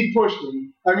 He pushed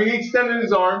him. I mean, he extended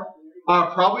his arm.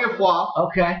 Probably a flop.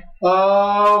 Okay.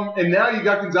 And now you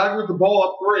got Gonzaga with the ball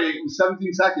up 3 with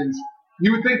 17 seconds.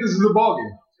 You would think this is a ball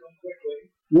game.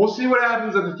 We'll see what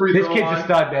happens at the free throw line. This kid's a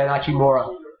stud, man,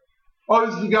 Hachimura. Oh,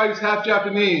 this is the guy who's half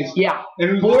Japanese. Yeah.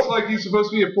 And who looks like he's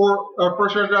supposed to be a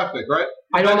first-round draft pick, right?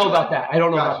 I don't know about that.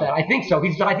 I think so.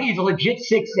 I think he's a legit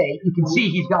 6'8". You can see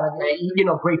he's got a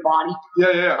great body.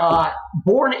 Yeah.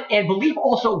 Born and believe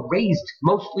also raised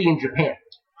mostly in Japan.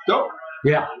 Dope.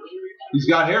 Yeah. He's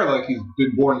got hair like he's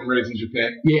been born and raised in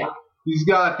Japan. Yeah. He's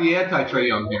got the anti-Trae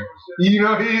Young hair. You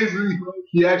know,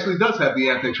 he actually does have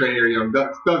the anti-Trae Young,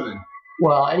 doesn't he?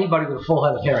 Well, anybody with a full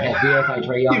head of hair has the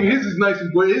anti-Trae Young. Yeah, his is nice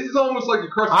and blue. His is almost like a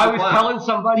crusty I was telling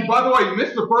somebody. By the way, you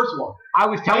missed the first one.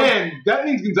 And that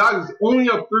means Gonzaga's only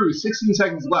up through with 16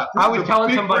 seconds left. I was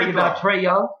telling somebody about Trae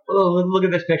Young. Oh, look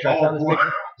at this picture. I found this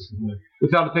picture. We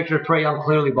found a picture of Trae Young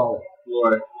clearly balding.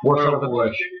 Boy. Worse son of a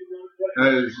bitch.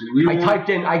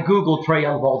 I Googled Trae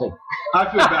Young balding. I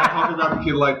feel bad talking about a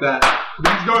kid like that.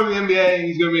 But he's going to the NBA and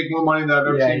he's going to make more money than I've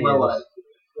ever seen in my life.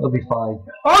 He'll be fine.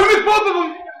 Oh, he missed both of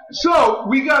them! So,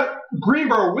 we got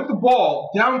Greensboro with the ball,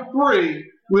 down 3,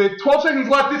 with 12 seconds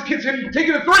left. This kid's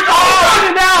taking a 3. Oh, in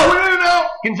and out! In and out!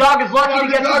 Gonzaga's lucky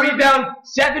to get the rebound.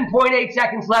 7.8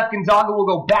 seconds left. Gonzaga will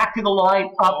go back to the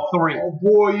line, up 3. Oh,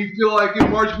 boy, you feel like in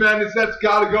March Madness that's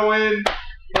got to go in.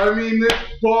 I mean, this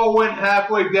ball went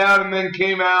halfway down and then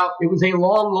came out. It was a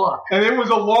long look. And it was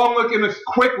a long look and a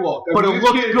quick look. But it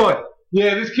looked good.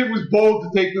 Yeah, this kid was bold to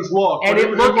take this look. And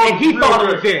it looked, and he thought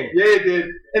it was in. Yeah, it did.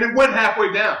 And it went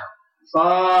halfway down.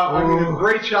 I mean, a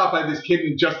great shot by this kid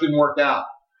and it just didn't work out.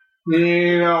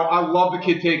 You know, I love the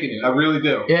kid taking it. I really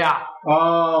do. Yeah.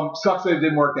 Sucks that it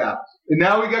didn't work out. And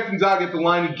now we got Gonzaga at the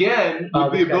line again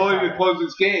with the ability to close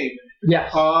this game.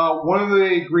 Yes. One of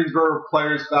the Greensboro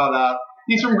players fouled out.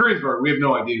 He's from Greensboro. We have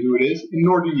no idea who it is, and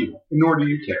nor do you. And nor do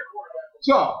you care.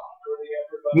 So,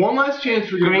 one last chance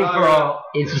for Greensboro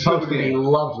is supposed to be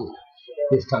lovely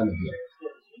this time of year.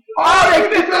 Oh, they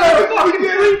missed another fucking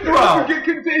free throw. Get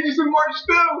contagious in March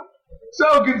too.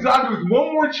 So Gonzaga with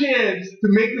one more chance to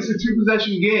make this a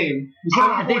 2-possession game.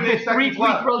 They did 3 free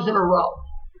throws in a row.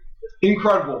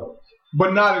 Incredible,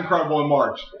 but not incredible in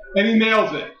March. And he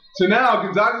nails it. So now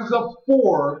Gonzaga's up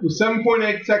 4 with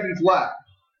 7.8 seconds left.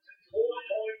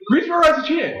 Greensboro has a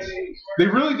chance. They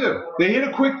really do. They hit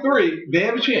a quick 3. They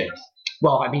have a chance.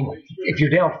 Well, I mean, if you're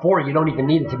down 4, you don't even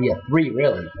need it to be a 3,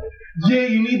 really. Yeah,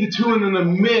 you need the 2 and then a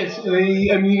miss. And then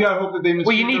you got to hope that they miss.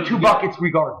 Well, you need 2 buckets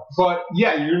regardless. But,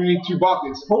 yeah, you're going to need 2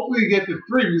 buckets. Hopefully you get the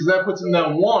 3 because that puts them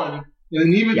down 1. And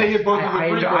then even if they hit both of the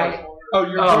free throws. Oh,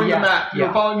 you're doing the math.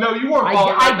 You're following. No, you weren't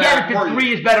following I get it that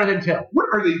 3 is better than 2. What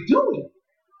are they doing?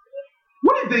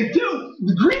 What did they do?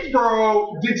 The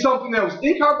Greensboro did something that was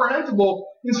incomprehensible.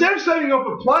 Instead of setting up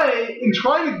a play and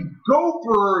trying to go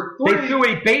for 3, they threw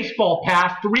a baseball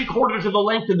pass 3/4 of the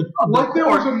length of the like there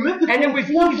was a mythical and it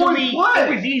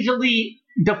was easily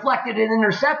deflected and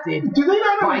intercepted. Do they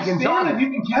not understand that you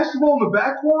can catch the ball in the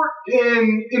backcourt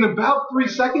and in about 3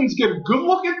 seconds get a good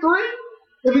look at 3?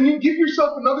 And then you give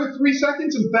yourself another 3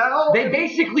 seconds and foul. They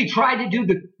basically tried to do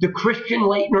the Christian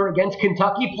Laettner against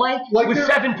Kentucky play with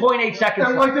 7.8 seconds.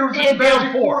 And like there was a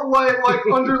magic 4, like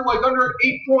under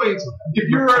 8 points. If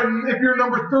you're a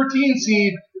number 13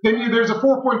 seed, then there's a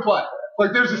 4-point play.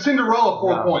 Like there's a Cinderella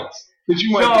 4 points that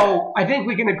you might get. I think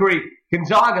we can agree.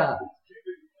 Gonzaga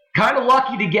kind of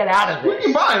lucky to get out of this.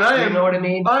 You know what I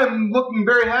mean? I'm looking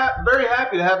very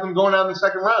happy to have them going out in the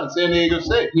second round in San Diego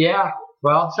State. Yeah.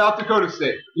 Well, South Dakota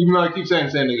State. Even though I keep saying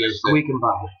San Diego State. We can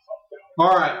buy.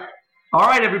 All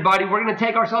right, everybody. We're gonna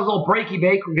take ourselves a little breaky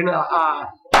bake. We're gonna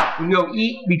go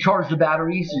eat, recharge the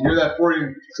batteries. You hear that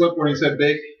 40 slip when he said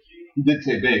bake? He did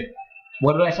say bake.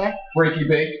 What did I say? Breaky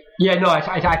bake. Yeah, no, I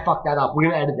fucked that up.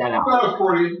 We're gonna edit that out. That was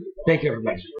 40. Thank you,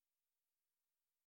 everybody.